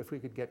if we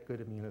could get good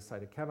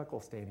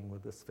immunocytochemical staining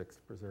with this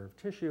fixed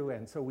preserved tissue.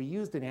 And so we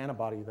used an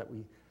antibody that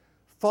we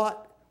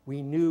thought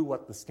we knew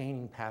what the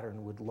staining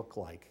pattern would look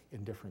like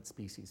in different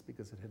species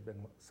because it had been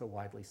so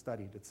widely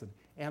studied. It's an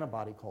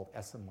antibody called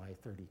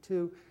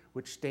SMI32,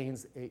 which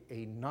stains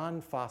a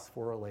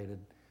non-phosphorylated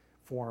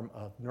form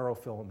of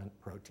neurofilament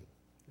protein.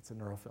 It's a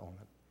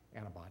neurofilament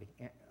antibody,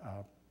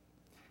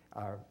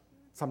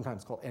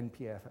 sometimes called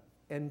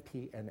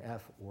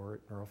NPNF or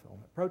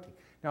neurofilament protein.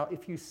 Now,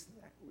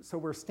 so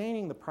we're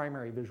staining the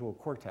primary visual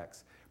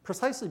cortex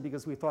precisely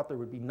because we thought there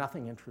would be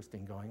nothing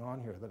interesting going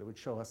on here, that it would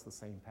show us the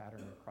same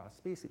pattern across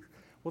species.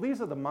 Well,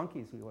 these are the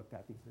monkeys we looked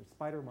at. These are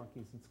spider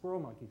monkeys and squirrel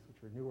monkeys,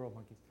 which are new world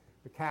monkeys,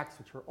 macaques,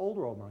 which are old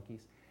world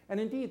monkeys. And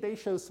indeed, they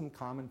show some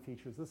common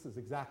features. This is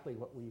exactly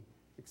what we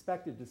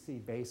expected to see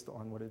based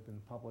on what had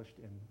been published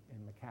in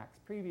macaques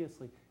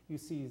previously. You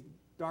see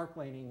dark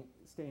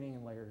staining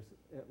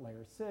in at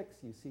layer 6.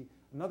 You see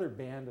another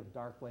band of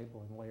dark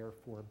label in layer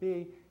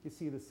 4B. You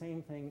see the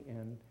same thing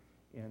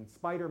in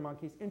spider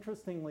monkeys.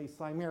 Interestingly,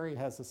 Cimeri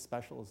has a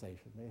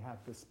specialization. They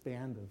have this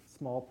band of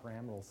small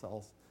pyramidal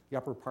cells, the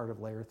upper part of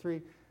layer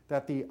 3,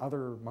 that the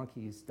other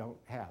monkeys don't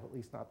have, at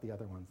least not the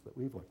other ones that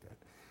we've looked at.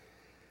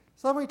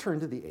 So then we turn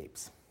to the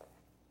apes.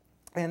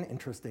 And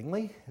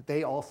interestingly,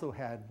 they also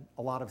had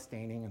a lot of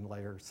staining in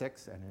layer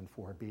 6 and in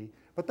 4B,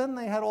 but then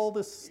they had all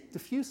this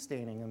diffuse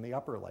staining in the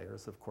upper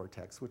layers of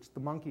cortex, which the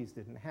monkeys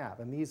didn't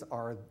have. And these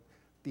are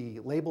the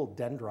labeled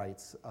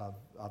dendrites of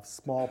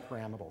small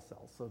pyramidal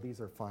cells. So these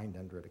are fine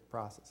dendritic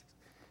processes.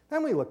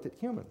 Then we looked at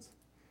humans.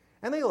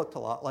 And they looked a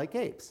lot like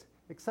apes,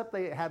 except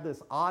they had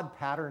this odd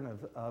pattern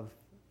of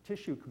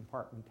tissue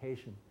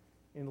compartmentation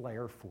in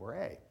layer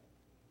 4A.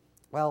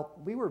 Well,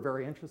 we were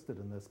very interested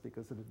in this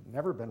because it had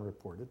never been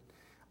reported.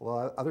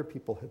 Well, other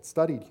people had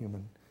studied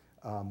human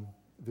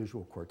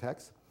visual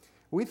cortex.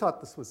 We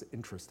thought this was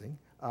interesting.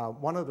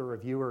 One of the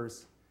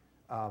reviewers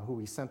who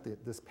we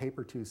sent this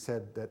paper to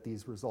said that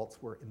these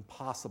results were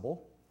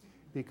impossible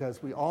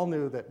because we all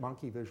knew that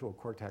monkey visual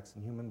cortex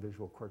and human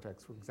visual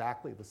cortex were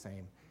exactly the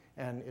same.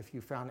 And if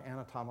you found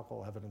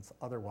anatomical evidence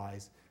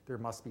otherwise, there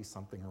must be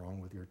something wrong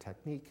with your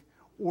technique,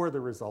 or the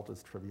result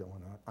is trivial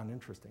and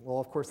uninteresting. Well,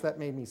 of course, that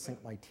made me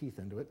sink my teeth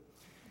into it.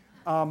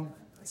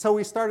 So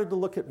we started to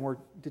look at more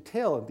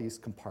detail of these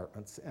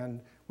compartments, and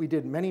we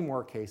did many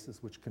more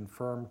cases which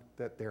confirmed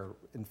that they're,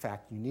 in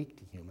fact, unique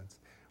to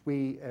humans.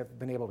 We have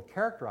been able to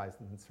characterize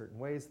them in certain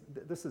ways.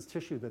 This is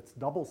tissue that's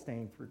double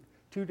stained for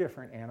 2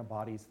 different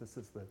antibodies. This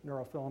is the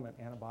neurofilament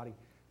antibody.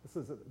 This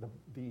is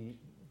the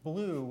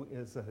blue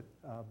is an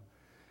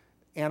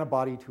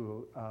antibody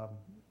to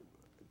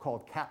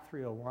called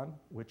CAT301,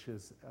 which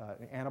is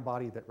an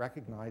antibody that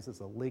recognizes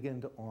a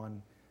ligand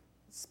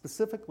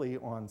specifically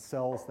on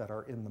cells that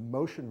are in the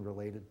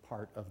motion-related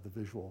part of the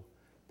visual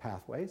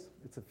pathways.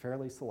 It's a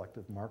fairly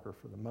selective marker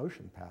for the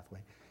motion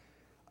pathway.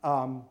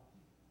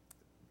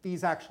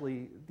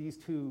 These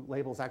 2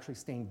 labels actually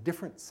stain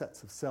different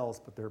sets of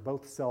cells, but they're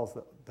both cells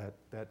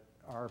that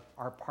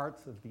are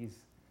parts of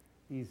these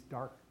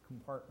dark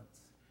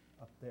compartments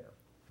up there.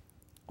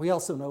 We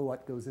also know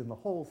what goes in the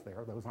holes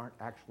there. Those aren't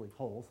actually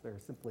holes. They're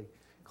simply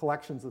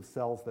collections of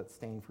cells that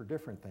stain for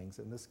different things.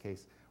 In this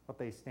case, what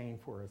they stain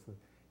for is the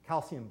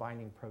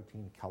calcium-binding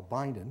protein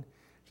calbindin,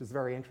 which is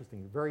very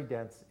interesting, very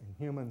dense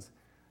in humans,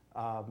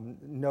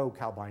 no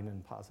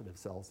calbindin-positive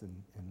cells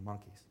in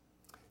monkeys.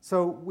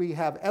 So we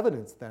have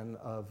evidence then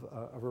of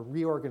a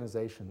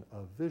reorganization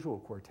of visual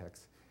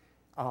cortex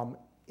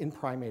in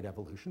primate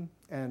evolution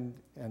and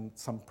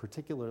some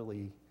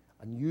particularly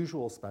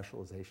unusual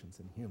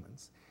specializations in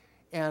humans.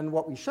 And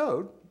what we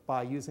showed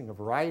by using a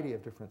variety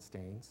of different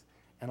stains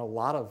and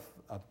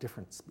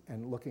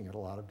looking at a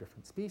lot of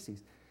different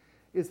species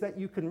is that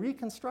you can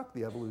reconstruct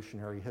the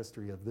evolutionary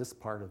history of this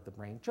part of the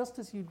brain just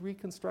as you'd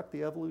reconstruct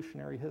the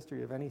evolutionary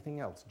history of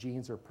anything else,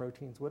 genes or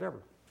proteins,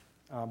 whatever.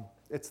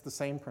 It's the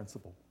same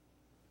principle.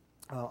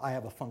 I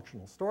have a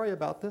functional story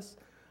about this.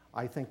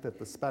 I think that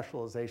the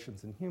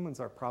specializations in humans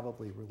are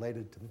probably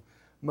related to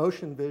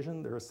motion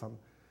vision. There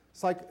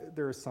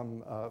is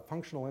some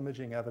functional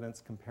imaging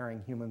evidence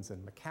comparing humans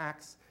and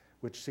macaques,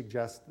 which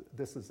suggests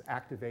this is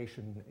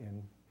activation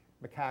in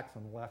macaques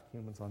on the left,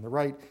 humans on the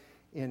right,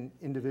 in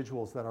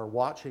individuals that are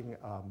watching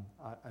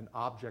an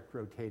object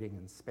rotating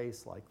in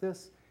space like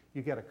this.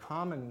 You get a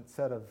common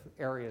set of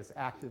areas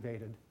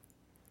activated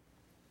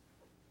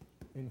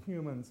in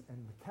humans and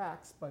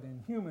macaques, but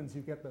in humans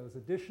you get those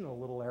additional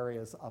little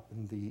areas up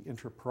in the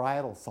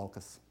interparietal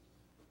sulcus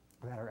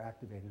that are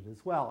activated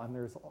as well. And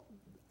there's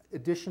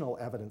additional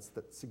evidence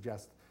that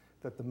suggests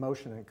that the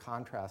motion and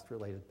contrast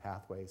related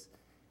pathways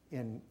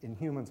in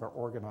humans are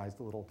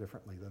organized a little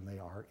differently than they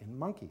are in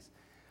monkeys.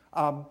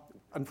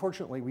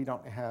 Unfortunately, we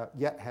don't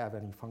yet have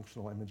any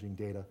functional imaging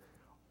data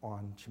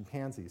on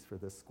chimpanzees for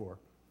this score.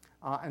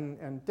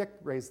 And Dick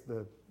raised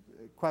the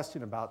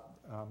question about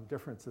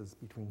differences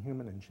between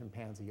human and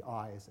chimpanzee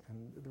eyes,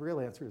 and the real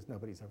answer is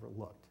nobody's ever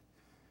looked.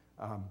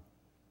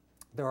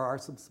 there are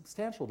some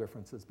substantial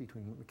differences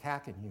between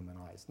macaque and human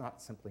eyes,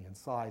 not simply in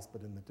size,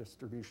 but in the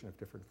distribution of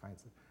different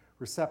kinds of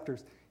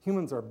receptors.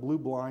 Humans are blue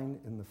blind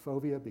in the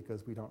fovea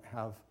because we don't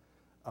have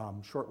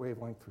short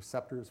wavelength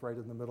receptors right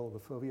in the middle of the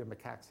fovea.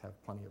 Macaques have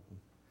plenty of them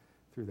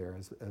through there,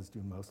 as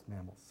do most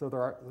mammals. So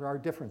there are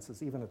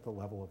differences even at the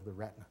level of the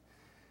retina.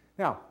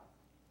 Now,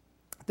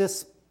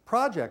 this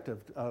project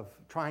of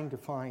trying to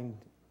find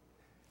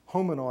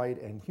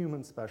hominoid and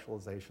human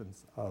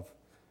specializations of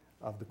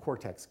the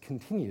cortex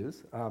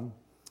continues.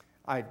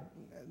 I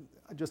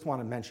just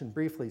want to mention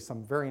briefly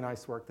some very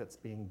nice work that's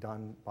being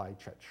done by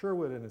Chet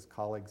Sherwood and his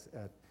colleagues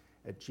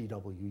at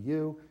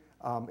GWU.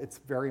 It's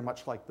very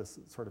much like this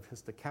sort of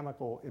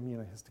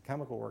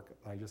immunohistochemical work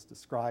I just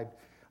described.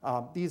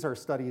 These are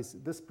studies,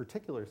 this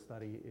particular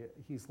study,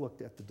 he's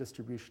looked at the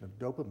distribution of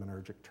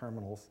dopaminergic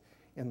terminals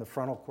in the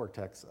frontal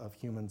cortex of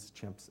humans,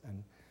 chimps,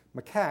 and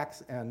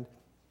macaques. And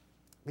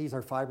these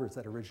are fibers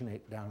that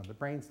originate down in the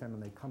brainstem,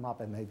 and they come up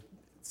and they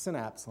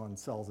synapse on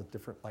cells at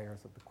different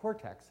layers of the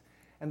cortex.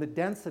 And the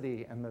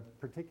density and the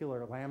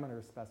particular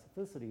laminar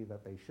specificity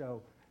that they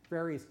show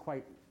varies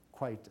quite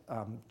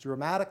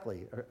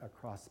dramatically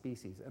across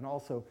species. And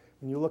also,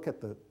 when you look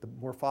at the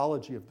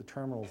morphology of the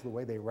terminals, the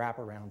way they wrap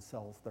around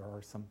cells, there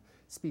are some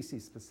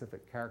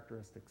species-specific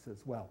characteristics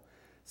as well.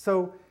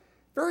 So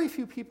very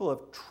few people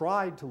have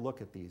tried to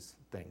look at these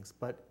things,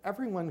 but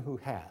everyone who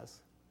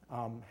has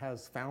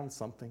found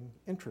something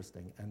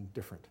interesting and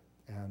different.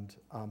 And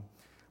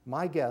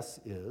my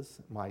guess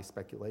is, my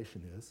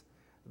speculation is,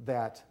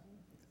 that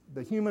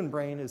the human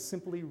brain is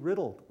simply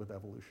riddled with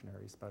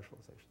evolutionary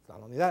specializations.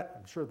 Not only that,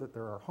 I'm sure that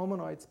there are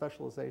hominoid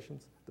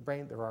specializations of the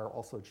brain. There are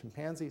also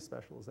chimpanzee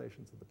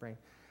specializations of the brain.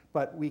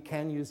 But we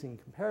can, using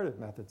comparative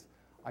methods,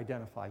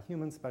 identify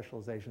human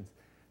specializations.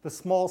 The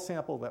small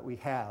sample that we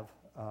have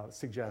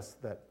suggests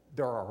that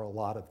there are a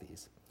lot of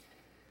these.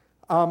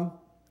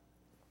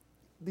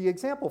 The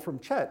example from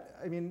Chet,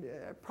 I mean,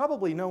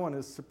 probably no one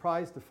is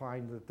surprised to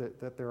find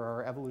that there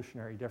are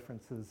evolutionary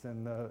differences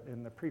in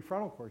the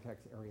prefrontal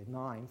cortex area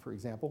 9, for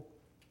example,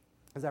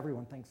 because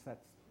everyone thinks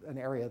that's an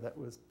area that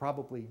was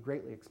probably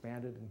greatly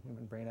expanded in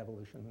human brain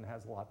evolution and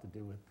has a lot to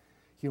do with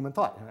human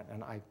thought.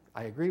 And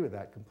I agree with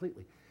that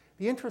completely.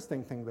 The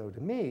interesting thing, though,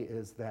 to me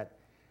is that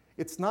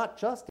it's not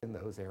just in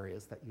those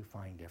areas that you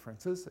find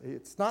differences.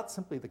 It's not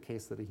simply the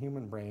case that a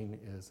human brain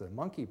is a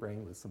monkey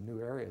brain with some new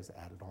areas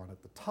added on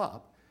at the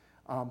top.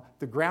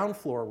 The ground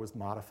floor was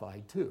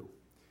modified too.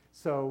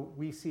 So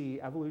we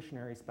see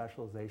evolutionary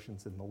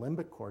specializations in the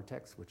limbic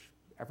cortex, which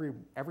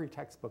every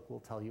textbook will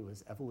tell you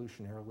is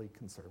evolutionarily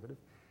conservative,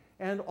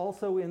 and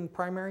also in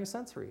primary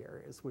sensory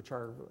areas, which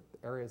are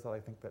areas that I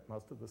think that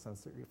most of the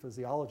sensory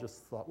physiologists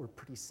thought were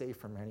pretty safe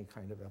from any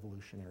kind of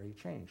evolutionary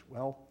change.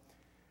 Well,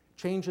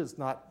 change is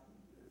not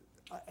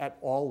at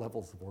all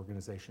levels of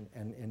organization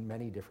and in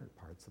many different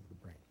parts of the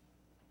brain.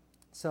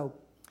 So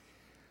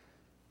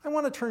I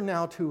want to turn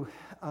now to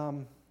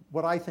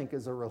what I think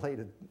is a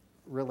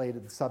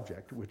related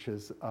subject, which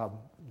is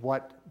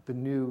what the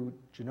new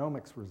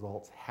genomics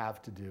results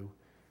have to do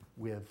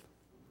with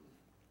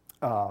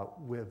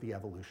the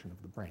evolution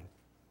of the brain.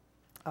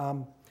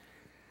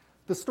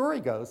 The story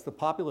goes, the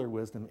popular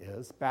wisdom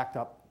is, backed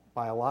up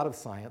by a lot of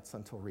science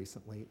until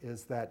recently,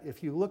 is that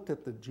if you looked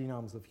at the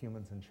genomes of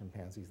humans and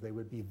chimpanzees, they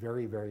would be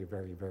very, very,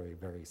 very, very,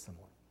 very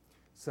similar.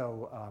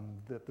 So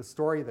the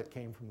story that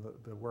came from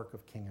the work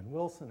of King and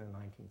Wilson in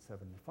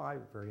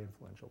 1975, a very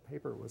influential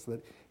paper, was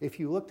that if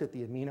you looked at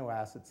the amino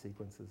acid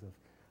sequences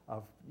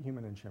of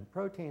human and chimp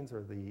proteins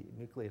or the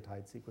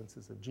nucleotide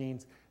sequences of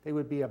genes, they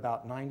would be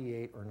about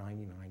 98 or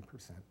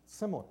 99%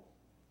 similar.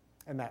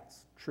 And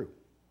that's true.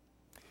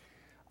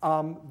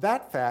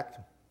 That fact,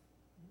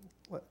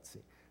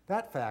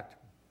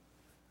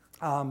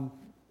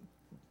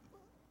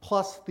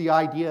 plus the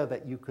idea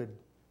that you could,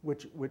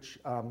 which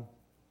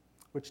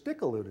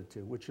Dick alluded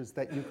to, which is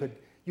that you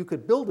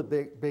could build a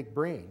big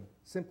brain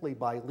simply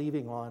by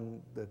leaving on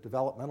the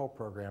developmental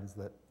programs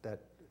that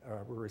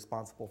were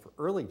responsible for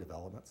early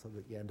development, so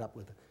that you end up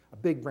with a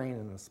big brain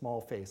and a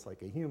small face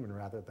like a human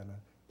rather than a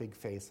big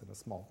face and a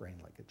small brain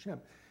like a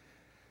chimp,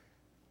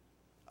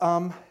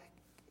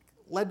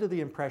 led to the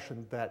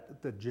impression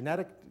that the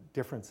genetic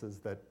differences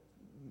that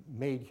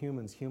made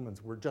humans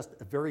humans were just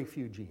a very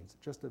few genes,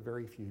 just a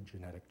very few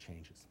genetic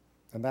changes.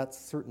 And that's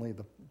certainly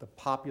the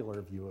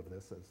popular view of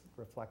this, as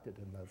reflected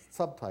in the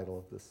subtitle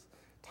of this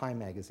Time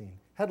magazine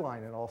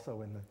headline, and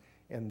also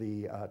in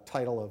the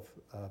title of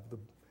the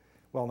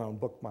well-known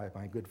book by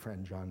my good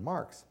friend John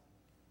Marks.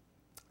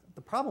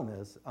 The problem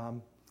is,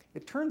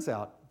 it turns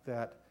out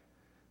that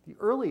the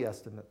early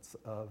estimates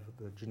of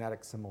the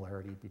genetic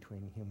similarity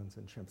between humans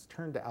and chimps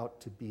turned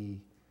out to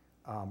be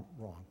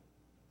wrong.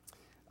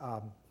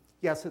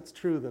 Yes, it's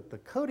true that the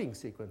coding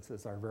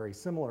sequences are very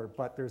similar,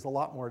 but there's a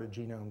lot more to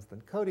genomes than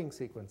coding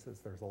sequences.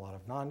 There's a lot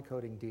of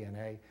non-coding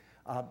DNA.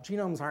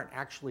 Genomes aren't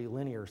actually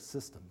linear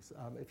systems.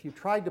 If you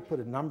tried to put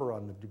a number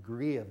on the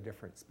degree of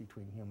difference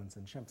between humans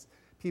and chimps,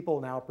 people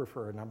now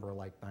prefer a number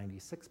like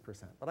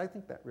 96%, but I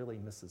think that really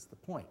misses the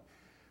point.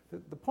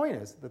 The point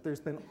is that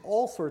there's been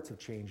all sorts of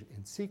change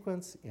in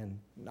sequence, in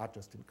not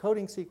just in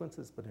coding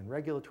sequences, but in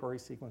regulatory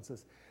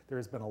sequences. There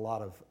has been a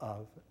lot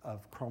of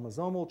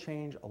chromosomal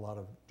change, a lot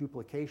of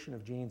duplication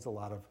of genes, a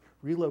lot of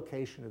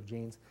relocation of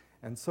genes,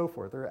 and so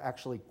forth. There are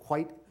actually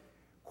quite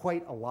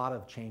a lot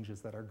of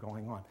changes that are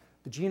going on.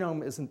 The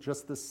genome isn't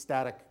just this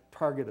static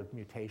target of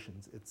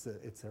mutations. It's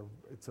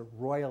a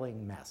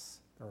roiling mess.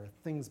 There are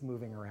things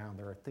moving around.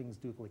 There are things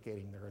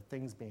duplicating. There are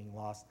things being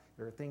lost.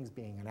 There are things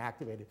being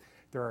inactivated.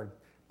 There are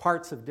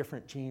parts of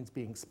different genes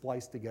being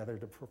spliced together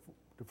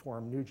to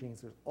form new genes.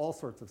 There's all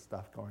sorts of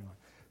stuff going on.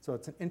 So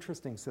it's an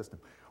interesting system.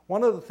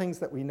 One of the things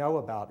that we know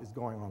about is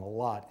going on a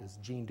lot is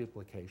gene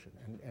duplication.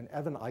 And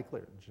Evan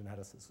Eichler, a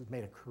geneticist, has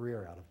made a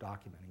career out of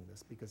documenting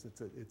this because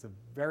it's a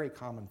very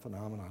common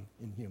phenomenon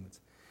in humans.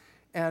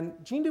 And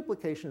gene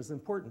duplication is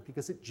important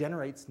because it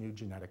generates new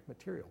genetic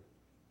material.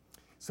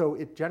 So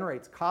it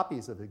generates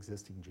copies of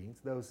existing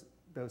genes. Those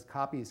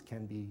copies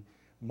can be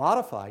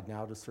modified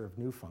now to serve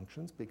new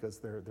functions because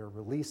they're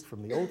released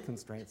from the old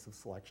constraints of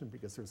selection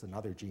because there's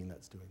another gene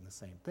that's doing the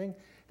same thing.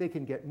 They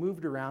can get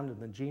moved around in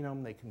the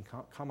genome. They can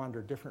come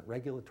under different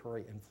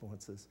regulatory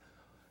influences.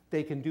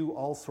 They can do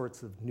all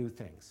sorts of new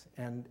things,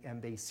 and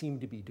they seem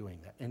to be doing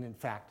that. And in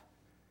fact,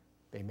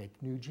 they make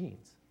new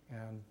genes.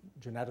 And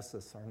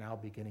geneticists are now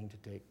beginning to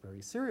take very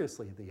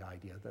seriously the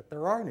idea that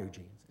there are new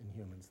genes in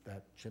humans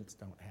that chimps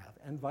don't have,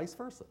 and vice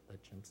versa,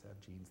 that chimps have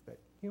genes that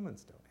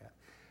humans don't have.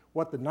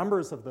 What the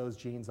numbers of those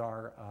genes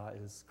are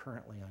is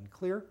currently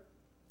unclear.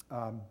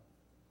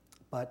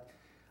 But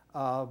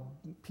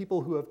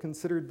people who have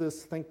considered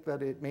this think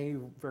that it may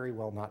very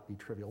well not be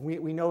trivial.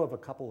 We know of a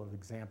couple of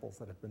examples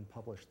that have been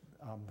published.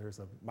 There's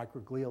a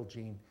microglial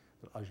gene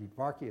that Ajit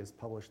Varki has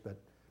published that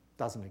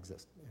doesn't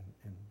exist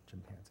in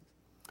chimpanzees.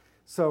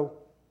 So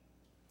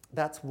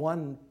that's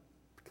one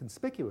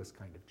conspicuous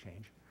kind of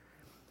change.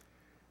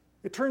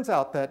 It turns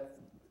out that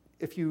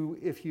if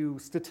you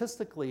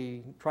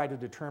statistically try to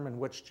determine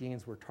which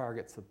genes were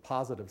targets of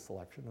positive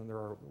selection, and there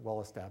are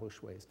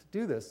well-established ways to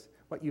do this,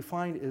 what you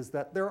find is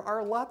that there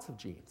are lots of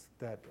genes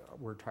that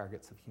were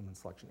targets of human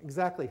selection.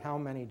 Exactly how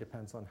many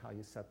depends on how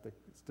you set the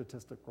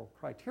statistical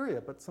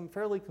criteria, but some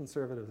fairly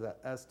conservative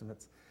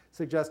estimates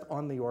suggest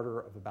on the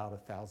order of about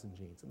 1,000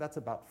 genes. And that's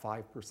about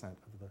 5%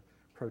 of the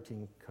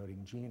protein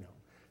coding genome.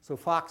 So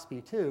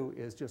FOXP2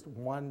 is just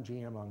one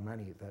gene among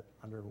many that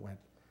underwent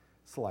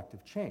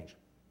selective change.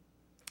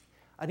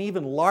 An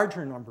even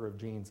larger number of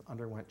genes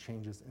underwent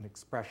changes in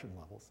expression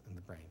levels in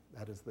the brain.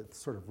 That is the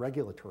sort of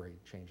regulatory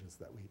changes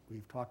that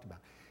we've talked about.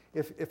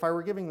 If I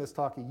were giving this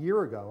talk a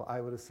year ago, I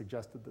would have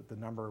suggested that the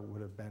number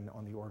would have been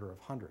on the order of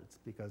hundreds,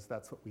 because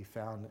that's what we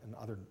found and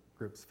other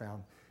groups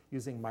found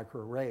using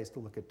microarrays to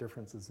look at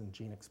differences in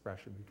gene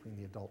expression between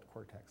the adult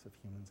cortex of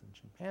humans and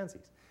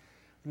chimpanzees.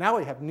 Now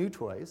we have new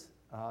toys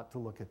to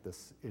look at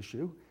this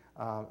issue.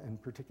 In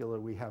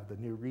particular, we have the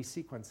new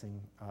resequencing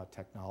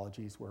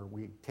technologies where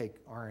we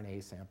take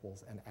RNA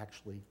samples and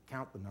actually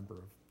count the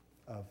number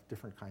of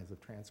different kinds of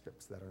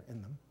transcripts that are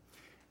in them.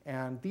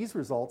 And these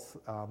results,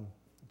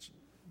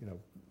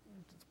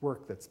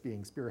 work that's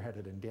being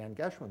spearheaded in Dan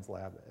Geschwin's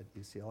lab at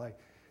UCLA,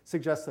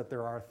 suggests that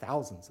there are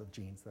thousands of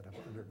genes that have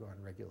undergone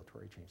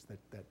regulatory change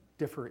that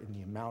differ in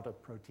the amount of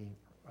protein,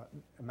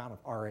 amount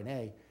of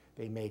RNA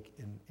they make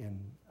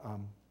in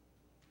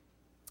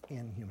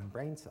human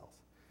brain cells.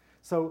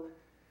 So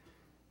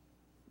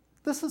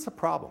this is a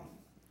problem.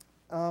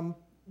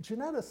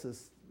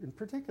 Geneticists, in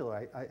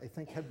particular, I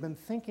think, have been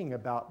thinking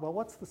about, well,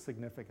 what's the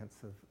significance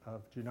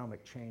of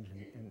genomic change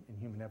in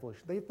human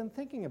evolution? They've been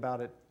thinking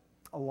about it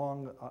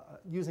along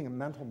using a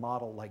mental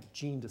model like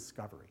gene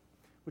discovery,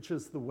 which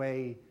is the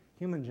way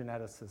human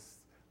geneticists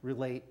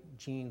relate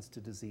genes to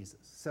diseases.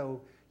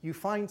 So you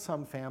find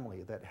some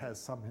family that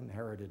has some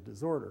inherited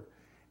disorder,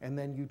 and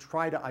then you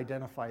try to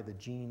identify the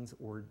genes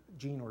or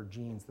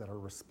genes that are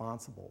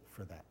responsible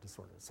for that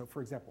disorder. So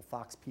for example,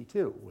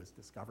 FOXP2 was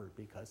discovered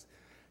because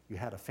you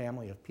had a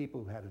family of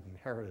people who had an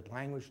inherited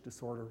language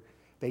disorder.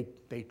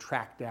 They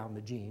tracked down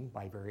the gene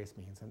by various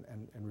means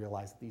and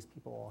realized that these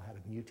people all had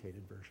a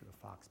mutated version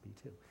of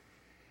FOXP2.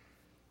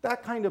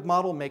 That kind of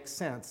model makes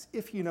sense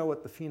if you know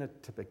what the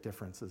phenotypic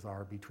differences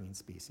are between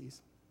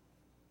species.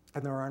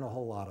 And there aren't a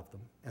whole lot of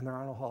them, and there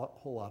aren't a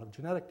whole lot of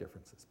genetic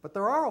differences. But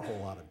there are a whole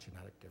lot of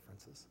genetic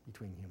differences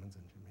between humans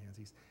and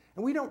chimpanzees.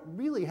 And we don't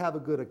really have a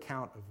good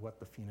account of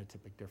what the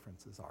phenotypic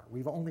differences are.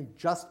 We've only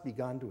just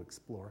begun to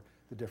explore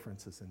the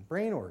differences in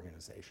brain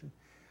organization.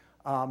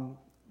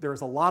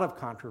 There's a lot of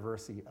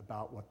controversy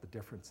about what the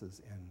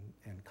differences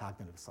in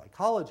cognitive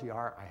psychology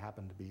are. I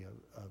happen to be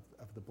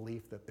of the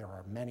belief that there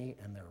are many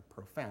and they're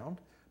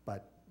profound,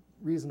 but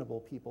reasonable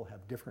people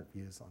have different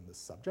views on this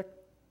subject.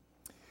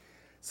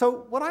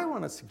 So what I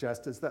want to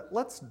suggest is that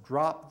let's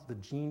drop the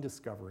gene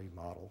discovery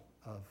model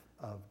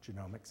of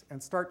genomics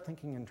and start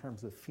thinking in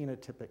terms of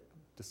phenotypic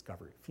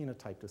discovery,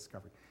 phenotype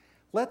discovery.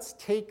 Let's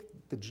take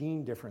the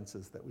gene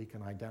differences that we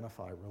can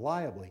identify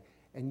reliably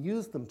and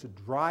use them to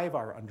drive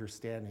our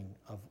understanding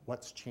of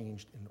what's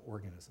changed in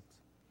organisms.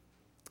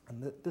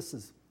 And this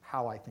is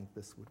how I think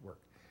this would work.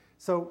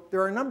 So there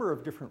are a number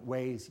of different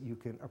ways you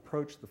can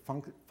approach the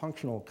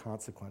functional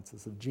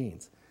consequences of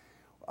genes.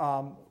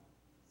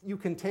 You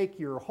can take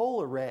your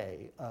whole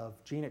array of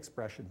gene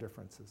expression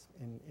differences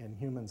in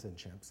humans and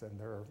chimps, and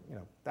there are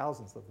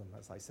thousands of them,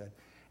 as I said,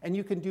 and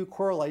you can do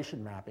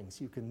correlation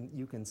mappings. You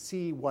can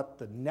see what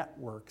the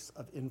networks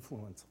of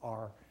influence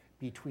are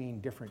between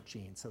different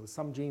genes. So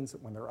some genes,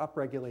 when they're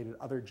upregulated,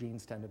 other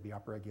genes tend to be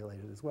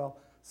upregulated as well.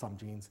 Some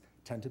genes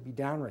tend to be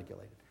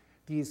downregulated.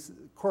 These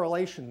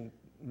correlation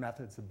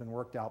methods have been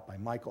worked out by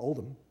Mike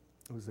Oldham,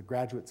 who's a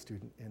graduate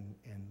student in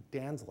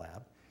Dan's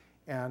lab.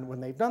 And when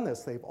they've done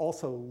this, they've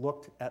also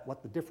looked at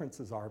what the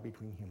differences are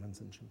between humans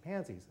and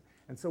chimpanzees.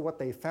 And so what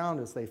they found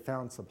is they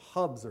found some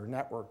hubs or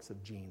networks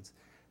of genes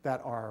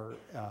that are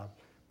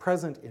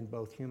present in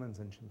both humans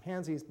and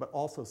chimpanzees, but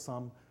also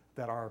some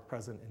that are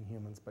present in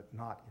humans but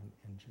not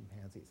in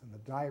chimpanzees. And the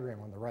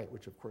diagram on the right,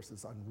 which of course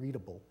is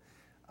unreadable,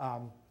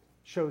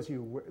 shows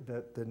you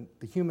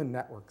the human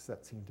networks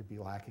that seem to be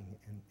lacking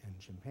in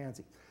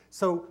chimpanzees.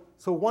 So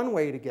one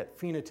way to get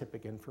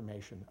phenotypic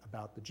information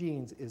about the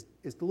genes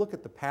is to look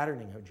at the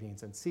patterning of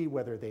genes and see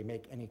whether they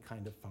make any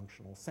kind of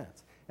functional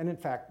sense. And in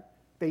fact,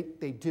 they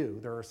do.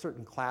 There are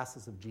certain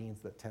classes of genes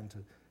that tend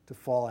to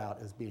fall out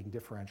as being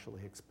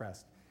differentially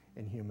expressed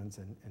in humans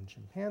and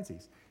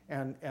chimpanzees.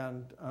 And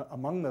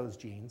among those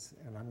genes,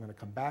 and I'm going to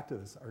come back to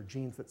this, are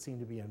genes that seem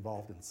to be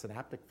involved in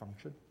synaptic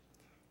function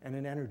and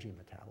in energy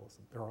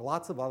metabolism. There are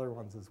lots of other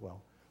ones as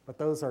well, but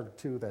those are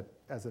two that,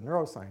 as a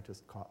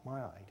neuroscientist, caught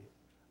my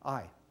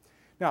eye.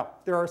 Now,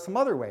 there are some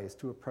other ways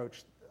to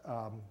approach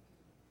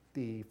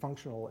the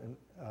functional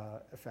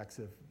effects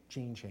of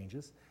gene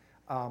changes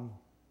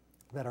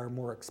that are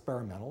more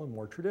experimental and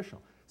more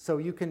traditional. So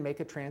you can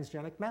make a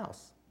transgenic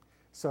mouse.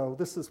 So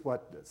this is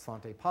what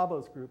Svante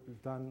Paabo's group has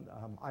done.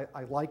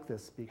 I like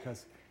this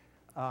because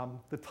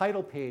the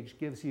title page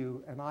gives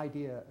you an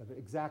idea of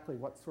exactly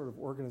what sort of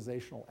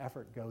organizational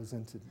effort goes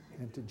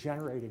into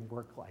generating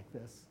work like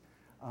this.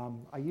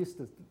 I used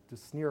to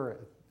sneer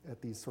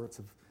at these sorts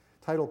of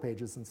title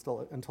pages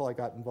until I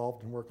got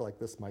involved in work like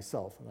this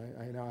myself,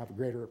 and I now have a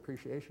greater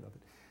appreciation of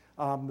it.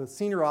 The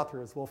senior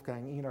author is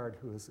Wolfgang Enard,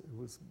 who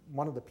was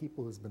one of the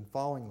people who's been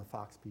following the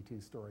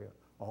FOXP2 story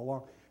all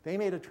along. They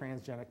made a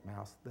transgenic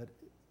mouse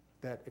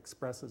that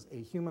expresses a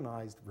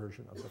humanized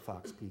version of the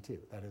FOXP2.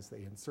 That is,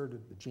 they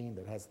inserted the gene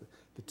that has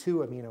the two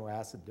amino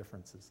acid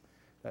differences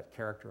that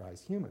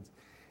characterize humans.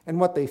 And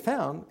what they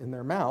found in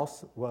their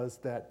mouse was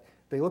that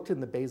they looked in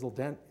the basal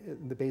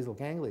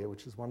ganglia,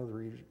 which is one of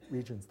the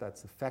regions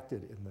that's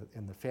affected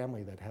in the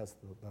family that has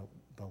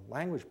the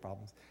language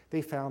problems.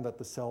 They found that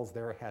the cells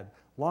there had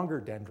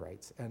longer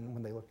dendrites, and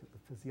when they looked at the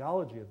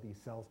physiology of these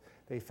cells,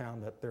 they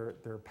found that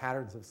their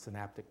patterns of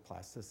synaptic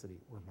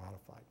plasticity were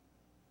modified.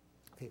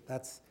 Okay,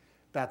 that's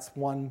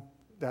one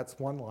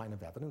line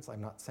of evidence. I'm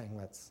not saying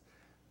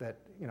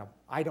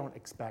I don't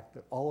expect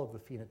that all of the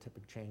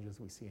phenotypic changes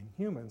we see in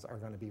humans are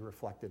going to be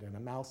reflected in a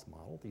mouse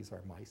model. These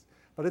are mice.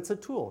 But it's a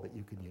tool that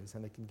you can use,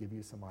 and it can give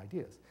you some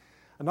ideas.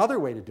 Another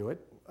way to do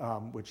it,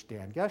 which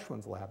Dan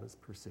Geschwin's lab has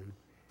pursued,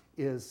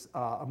 is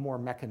a more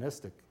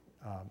mechanistic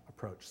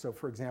approach. So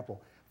for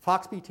example,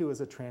 FOXP2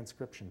 is a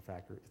transcription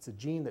factor. It's a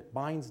gene that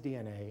binds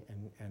DNA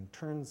and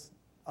turns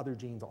other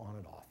genes on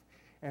and off.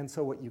 And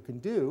so what you can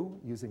do,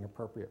 using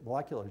appropriate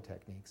molecular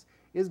techniques,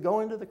 is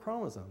go into the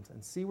chromosomes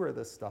and see where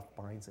this stuff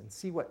binds and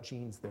see what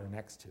genes they're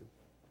next to.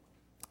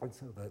 And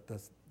so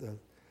the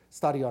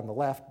study on the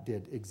left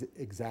did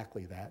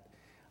exactly that.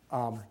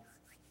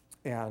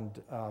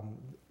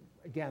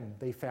 Again,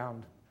 they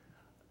found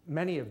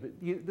many of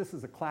this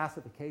is a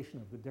classification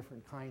of the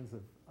different kinds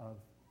of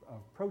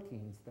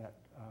proteins that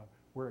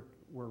were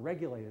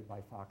regulated by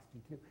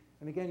FOXP2.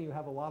 And again, you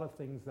have a lot of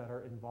things that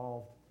are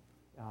involved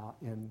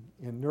in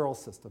neural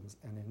systems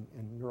and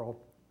in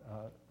neural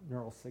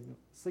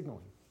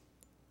signaling.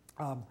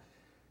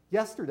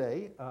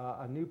 Yesterday,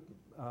 a new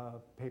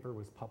paper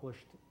was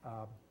published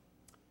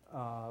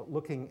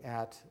looking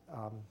at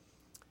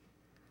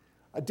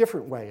a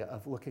different way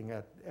of looking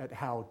at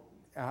how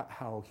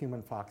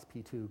human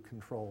FOXP2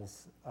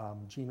 controls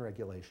gene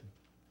regulation.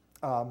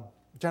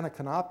 Jenna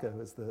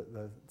Konopka is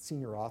the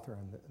senior author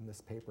in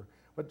this paper.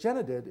 What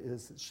Jenna did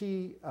is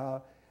she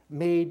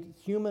made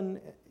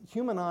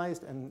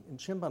humanized and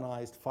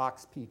chimpanized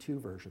FOXP2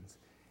 versions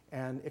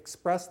and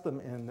expressed them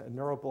in a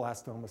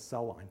neuroblastoma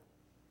cell line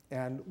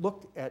and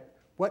looked at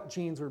what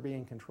genes were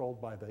being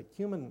controlled by the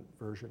human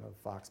version of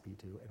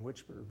FOXP2 and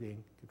which were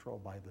being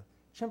controlled by the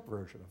chimp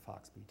version of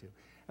FOXP2.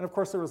 And of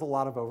course, there was a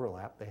lot of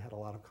overlap. They had a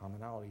lot of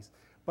commonalities.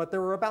 But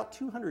there were about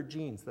 200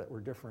 genes that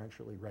were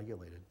differentially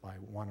regulated by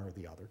one or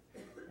the other.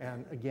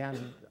 And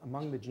again,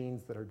 among the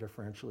genes that are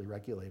differentially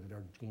regulated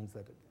are genes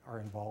that are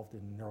involved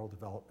in neural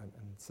development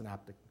and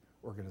synaptic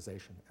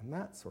organization and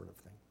that sort of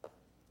thing.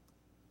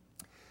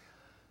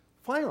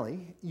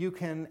 Finally, you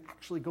can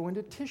actually go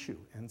into tissue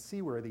and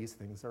see where these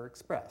things are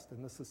expressed.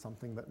 And this is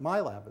something that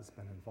my lab has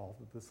been involved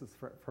with. This is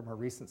from a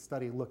recent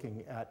study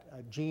looking at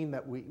a gene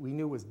that we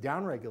knew was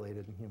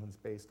downregulated in humans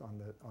based on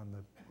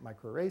the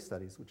microarray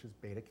studies, which is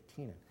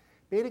beta-catenin.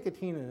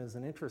 Beta-catenin is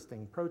an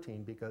interesting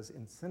protein because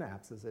in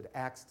synapses it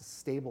acts to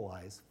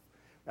stabilize.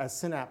 As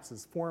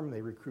synapses form,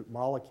 they recruit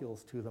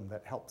molecules to them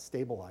that help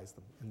stabilize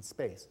them in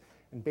space.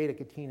 And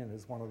beta-catenin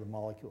is one of the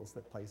molecules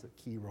that plays a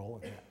key role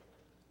in that.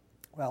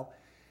 Well,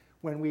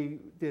 when we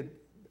did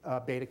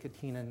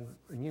beta-catenin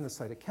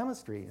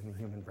immunocytochemistry in the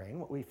human brain,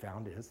 what we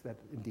found is that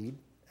indeed,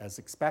 as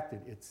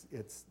expected,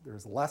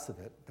 there's less of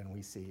it than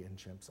we see in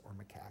chimps or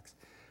macaques.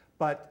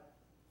 But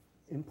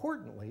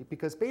importantly,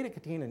 because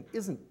beta-catenin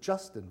isn't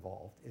just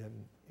involved in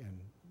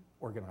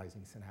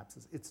organizing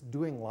synapses, it's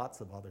doing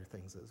lots of other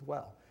things as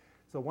well.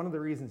 So one of the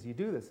reasons you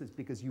do this is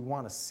because you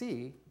want to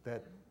see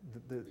that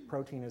the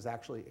protein is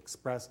actually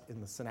expressed in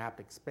the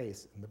synaptic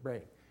space in the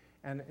brain.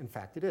 And in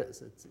fact, it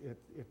is.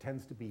 It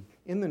tends to be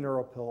in the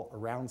neuropil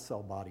around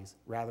cell bodies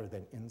rather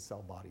than in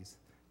cell bodies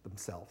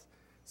themselves.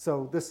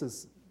 So this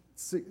is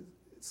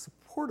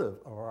supportive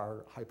of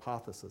our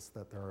hypothesis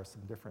that there are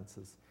some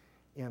differences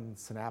in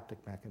synaptic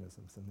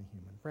mechanisms in the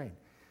human brain.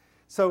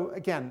 So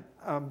again,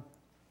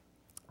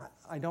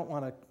 I don't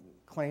want to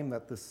claim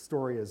that this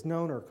story is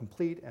known or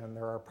complete, and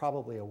there are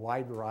probably a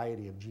wide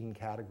variety of gene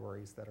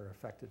categories that are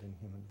affected in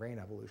human brain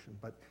evolution,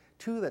 but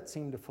two that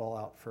seem to fall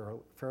out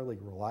fairly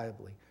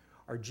reliably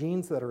are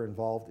genes that are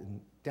involved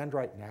in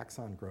dendrite and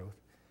axon growth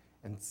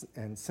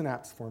and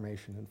synapse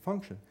formation and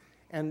function.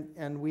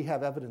 And we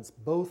have evidence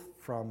both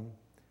from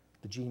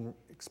the gene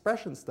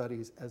expression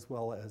studies as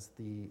well as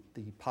the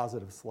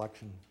positive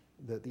selection,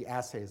 the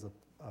assays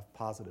of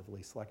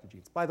positively selected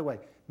genes. By the way,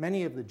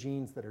 many of the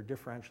genes that are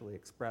differentially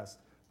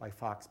expressed by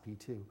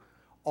FOXP2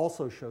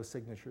 also show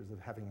signatures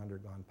of having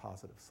undergone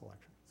positive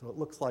selection. So it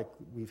looks like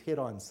we've hit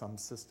on some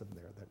system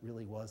there that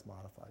really was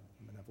modified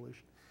in human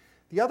evolution.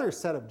 The other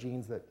set of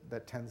genes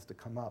that tends to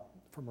come up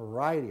from a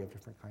variety of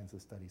different kinds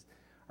of studies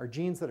are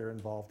genes that are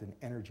involved in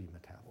energy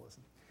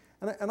metabolism.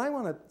 And I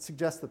want to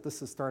suggest that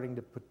this is starting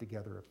to put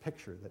together a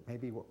picture that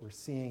maybe what we're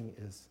seeing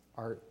is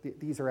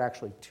these are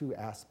actually two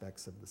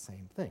aspects of the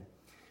same thing.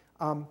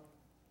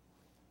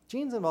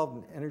 Genes involved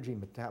in energy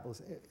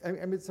metabolism. I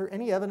mean, is there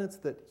any evidence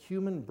that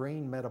human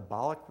brain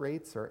metabolic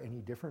rates are any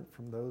different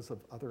from those of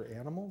other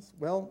animals?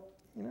 Well,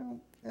 you know,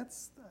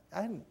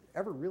 I hadn't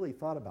ever really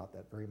thought about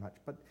that very much,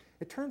 but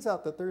it turns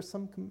out that there's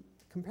some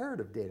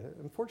comparative data.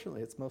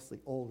 Unfortunately, it's mostly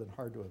old and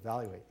hard to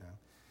evaluate now.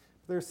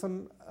 There's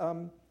some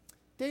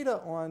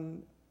data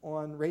on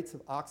rates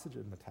of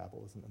oxygen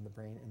metabolism in the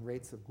brain and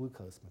rates of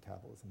glucose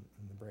metabolism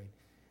in the brain.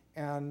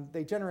 And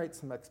they generate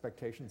some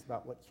expectations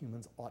about what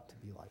humans ought to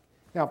be like.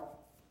 Now,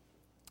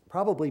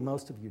 probably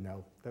most of you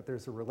know that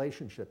there's a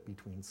relationship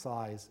between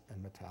size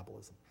and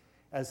metabolism.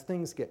 As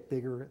things get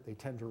bigger, they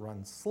tend to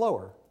run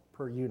slower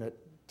per unit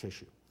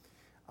tissue.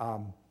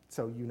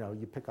 So you know,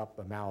 you pick up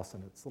a mouse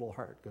and its little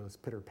heart goes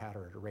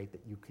pitter-patter at a rate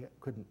that you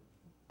couldn't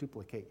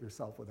duplicate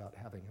yourself without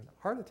having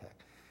a heart attack.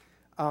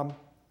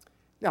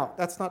 Now,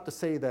 that's not to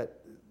say that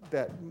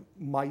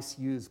mice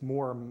use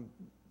more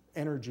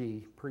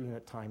energy per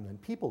unit time than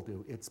people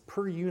do. It's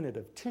per unit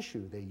of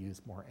tissue they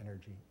use more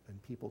energy than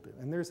people do.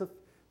 And there's a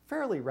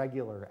fairly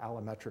regular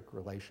allometric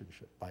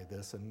relationship by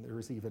this, and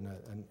there's even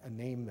a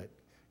name that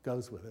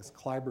goes with this,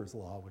 Kleiber's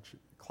law, which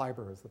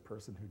Kleiber is the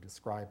person who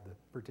described the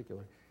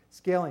particular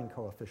scaling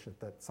coefficient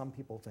that some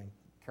people think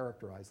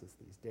characterizes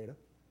these data.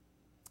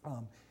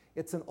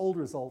 It's an old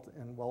result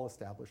and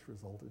well-established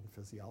result in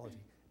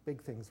physiology.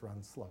 Big things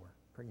run slower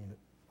per unit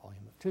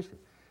volume of tissue.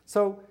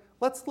 So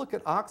let's look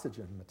at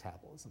oxygen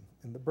metabolism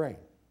in the brain.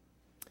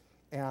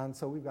 And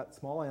so we've got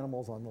small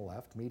animals on the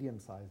left,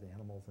 medium-sized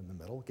animals in the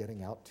middle,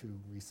 getting out to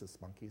rhesus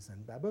monkeys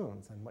and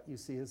baboons. And what you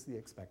see is the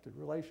expected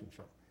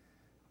relationship.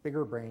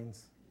 Bigger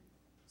brains,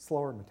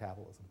 slower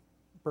metabolism,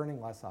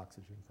 burning less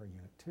oxygen per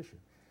unit tissue.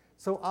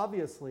 So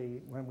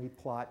obviously, when we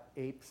plot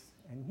apes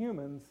and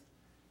humans,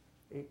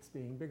 apes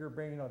being bigger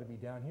brain ought to be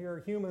down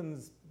here.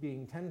 Humans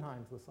being 10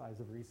 times the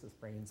size of rhesus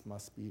brains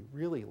must be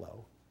really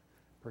low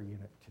per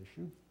unit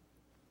tissue.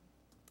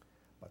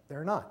 But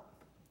they're not.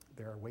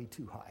 They're way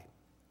too high.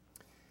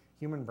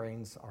 Human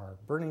brains are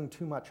burning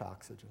too much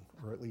oxygen,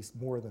 or at least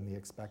more than the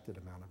expected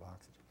amount of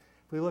oxygen.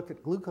 If we look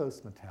at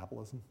glucose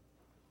metabolism,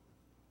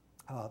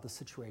 the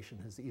situation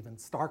is even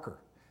starker.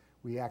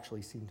 We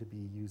actually seem to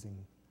be using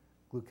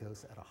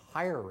glucose at a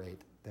higher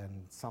rate than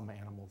some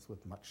animals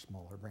with much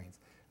smaller brains.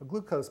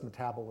 Glucose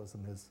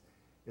metabolism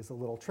is a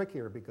little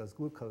trickier because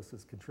glucose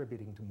is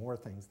contributing to more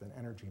things than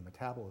energy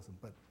metabolism.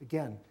 But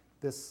again,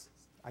 this,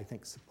 I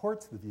think,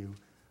 supports the view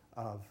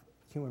of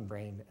human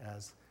brain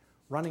as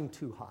running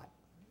too hot,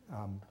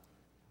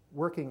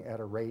 working at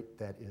a rate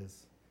that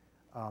is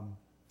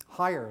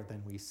higher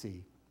than we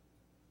see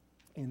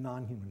in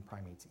non-human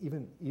primates,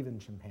 even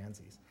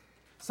chimpanzees.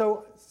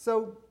 So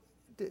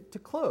to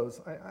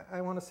close,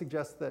 I want to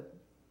suggest that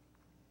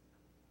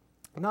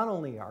not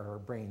only are our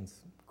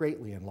brains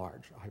greatly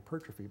enlarged,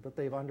 hypertrophy, but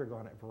they've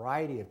undergone a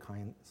variety of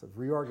kinds of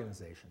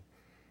reorganization.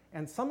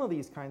 And some of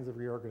these kinds of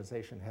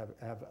reorganization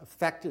have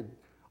affected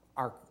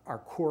our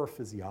core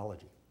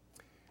physiology.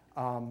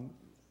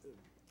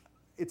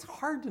 It's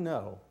hard to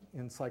know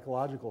in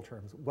psychological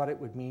terms what it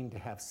would mean to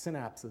have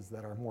synapses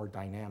that are more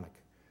dynamic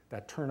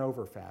that turn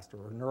over faster,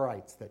 or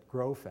neurites that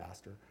grow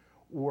faster,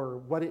 or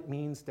what it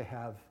means to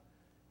have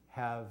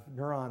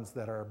neurons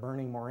that are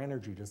burning more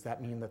energy. Does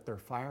that mean that they're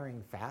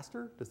firing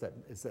faster? Is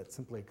that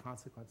simply a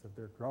consequence of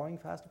their growing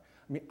faster?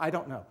 I mean, I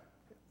don't know.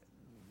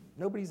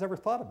 Nobody's ever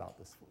thought about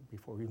this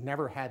before. We've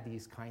never had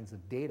these kinds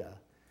of data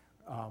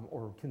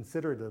or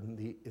considered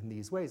them in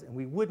these ways, and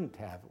we wouldn't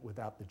have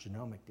without the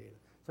genomic data.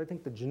 So I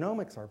think the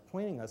genomics are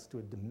pointing us to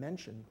a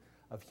dimension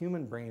of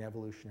human brain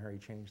evolutionary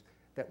change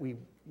that we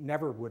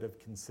never would have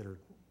considered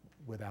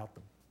without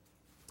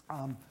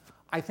them.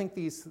 I think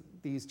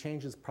these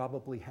changes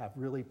probably have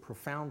really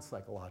profound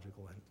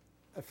psychological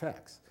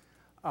effects.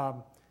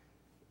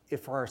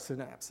 If our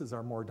synapses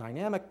are more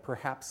dynamic,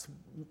 perhaps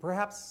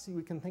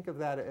we can think of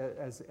that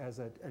as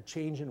a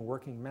change in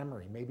working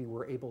memory. Maybe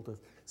we're able to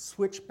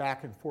switch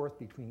back and forth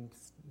between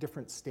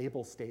different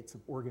stable states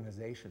of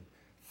organization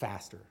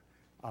faster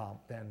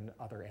than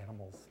other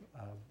animals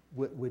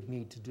would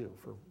need to do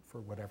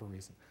for whatever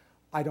reason.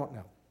 I don't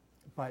know.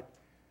 But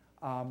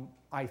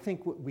I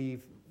think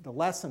the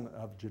lesson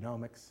of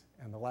genomics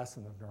and the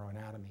lesson of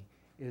neuroanatomy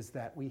is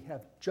that we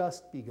have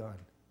just begun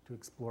to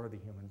explore the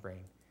human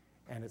brain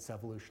and its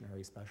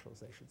evolutionary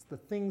specializations. The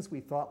things we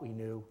thought we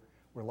knew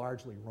were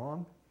largely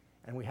wrong,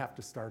 and we have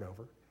to start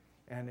over.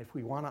 And if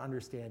we want to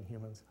understand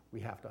humans, we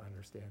have to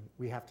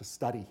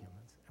study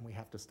humans, and we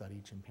have to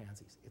study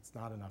chimpanzees. It's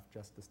not enough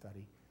just to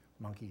study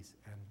monkeys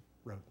and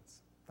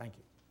rodents. Thank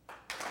you.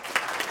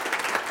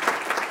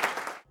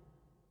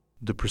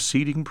 The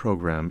preceding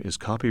program is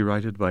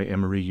copyrighted by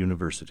Emory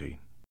University.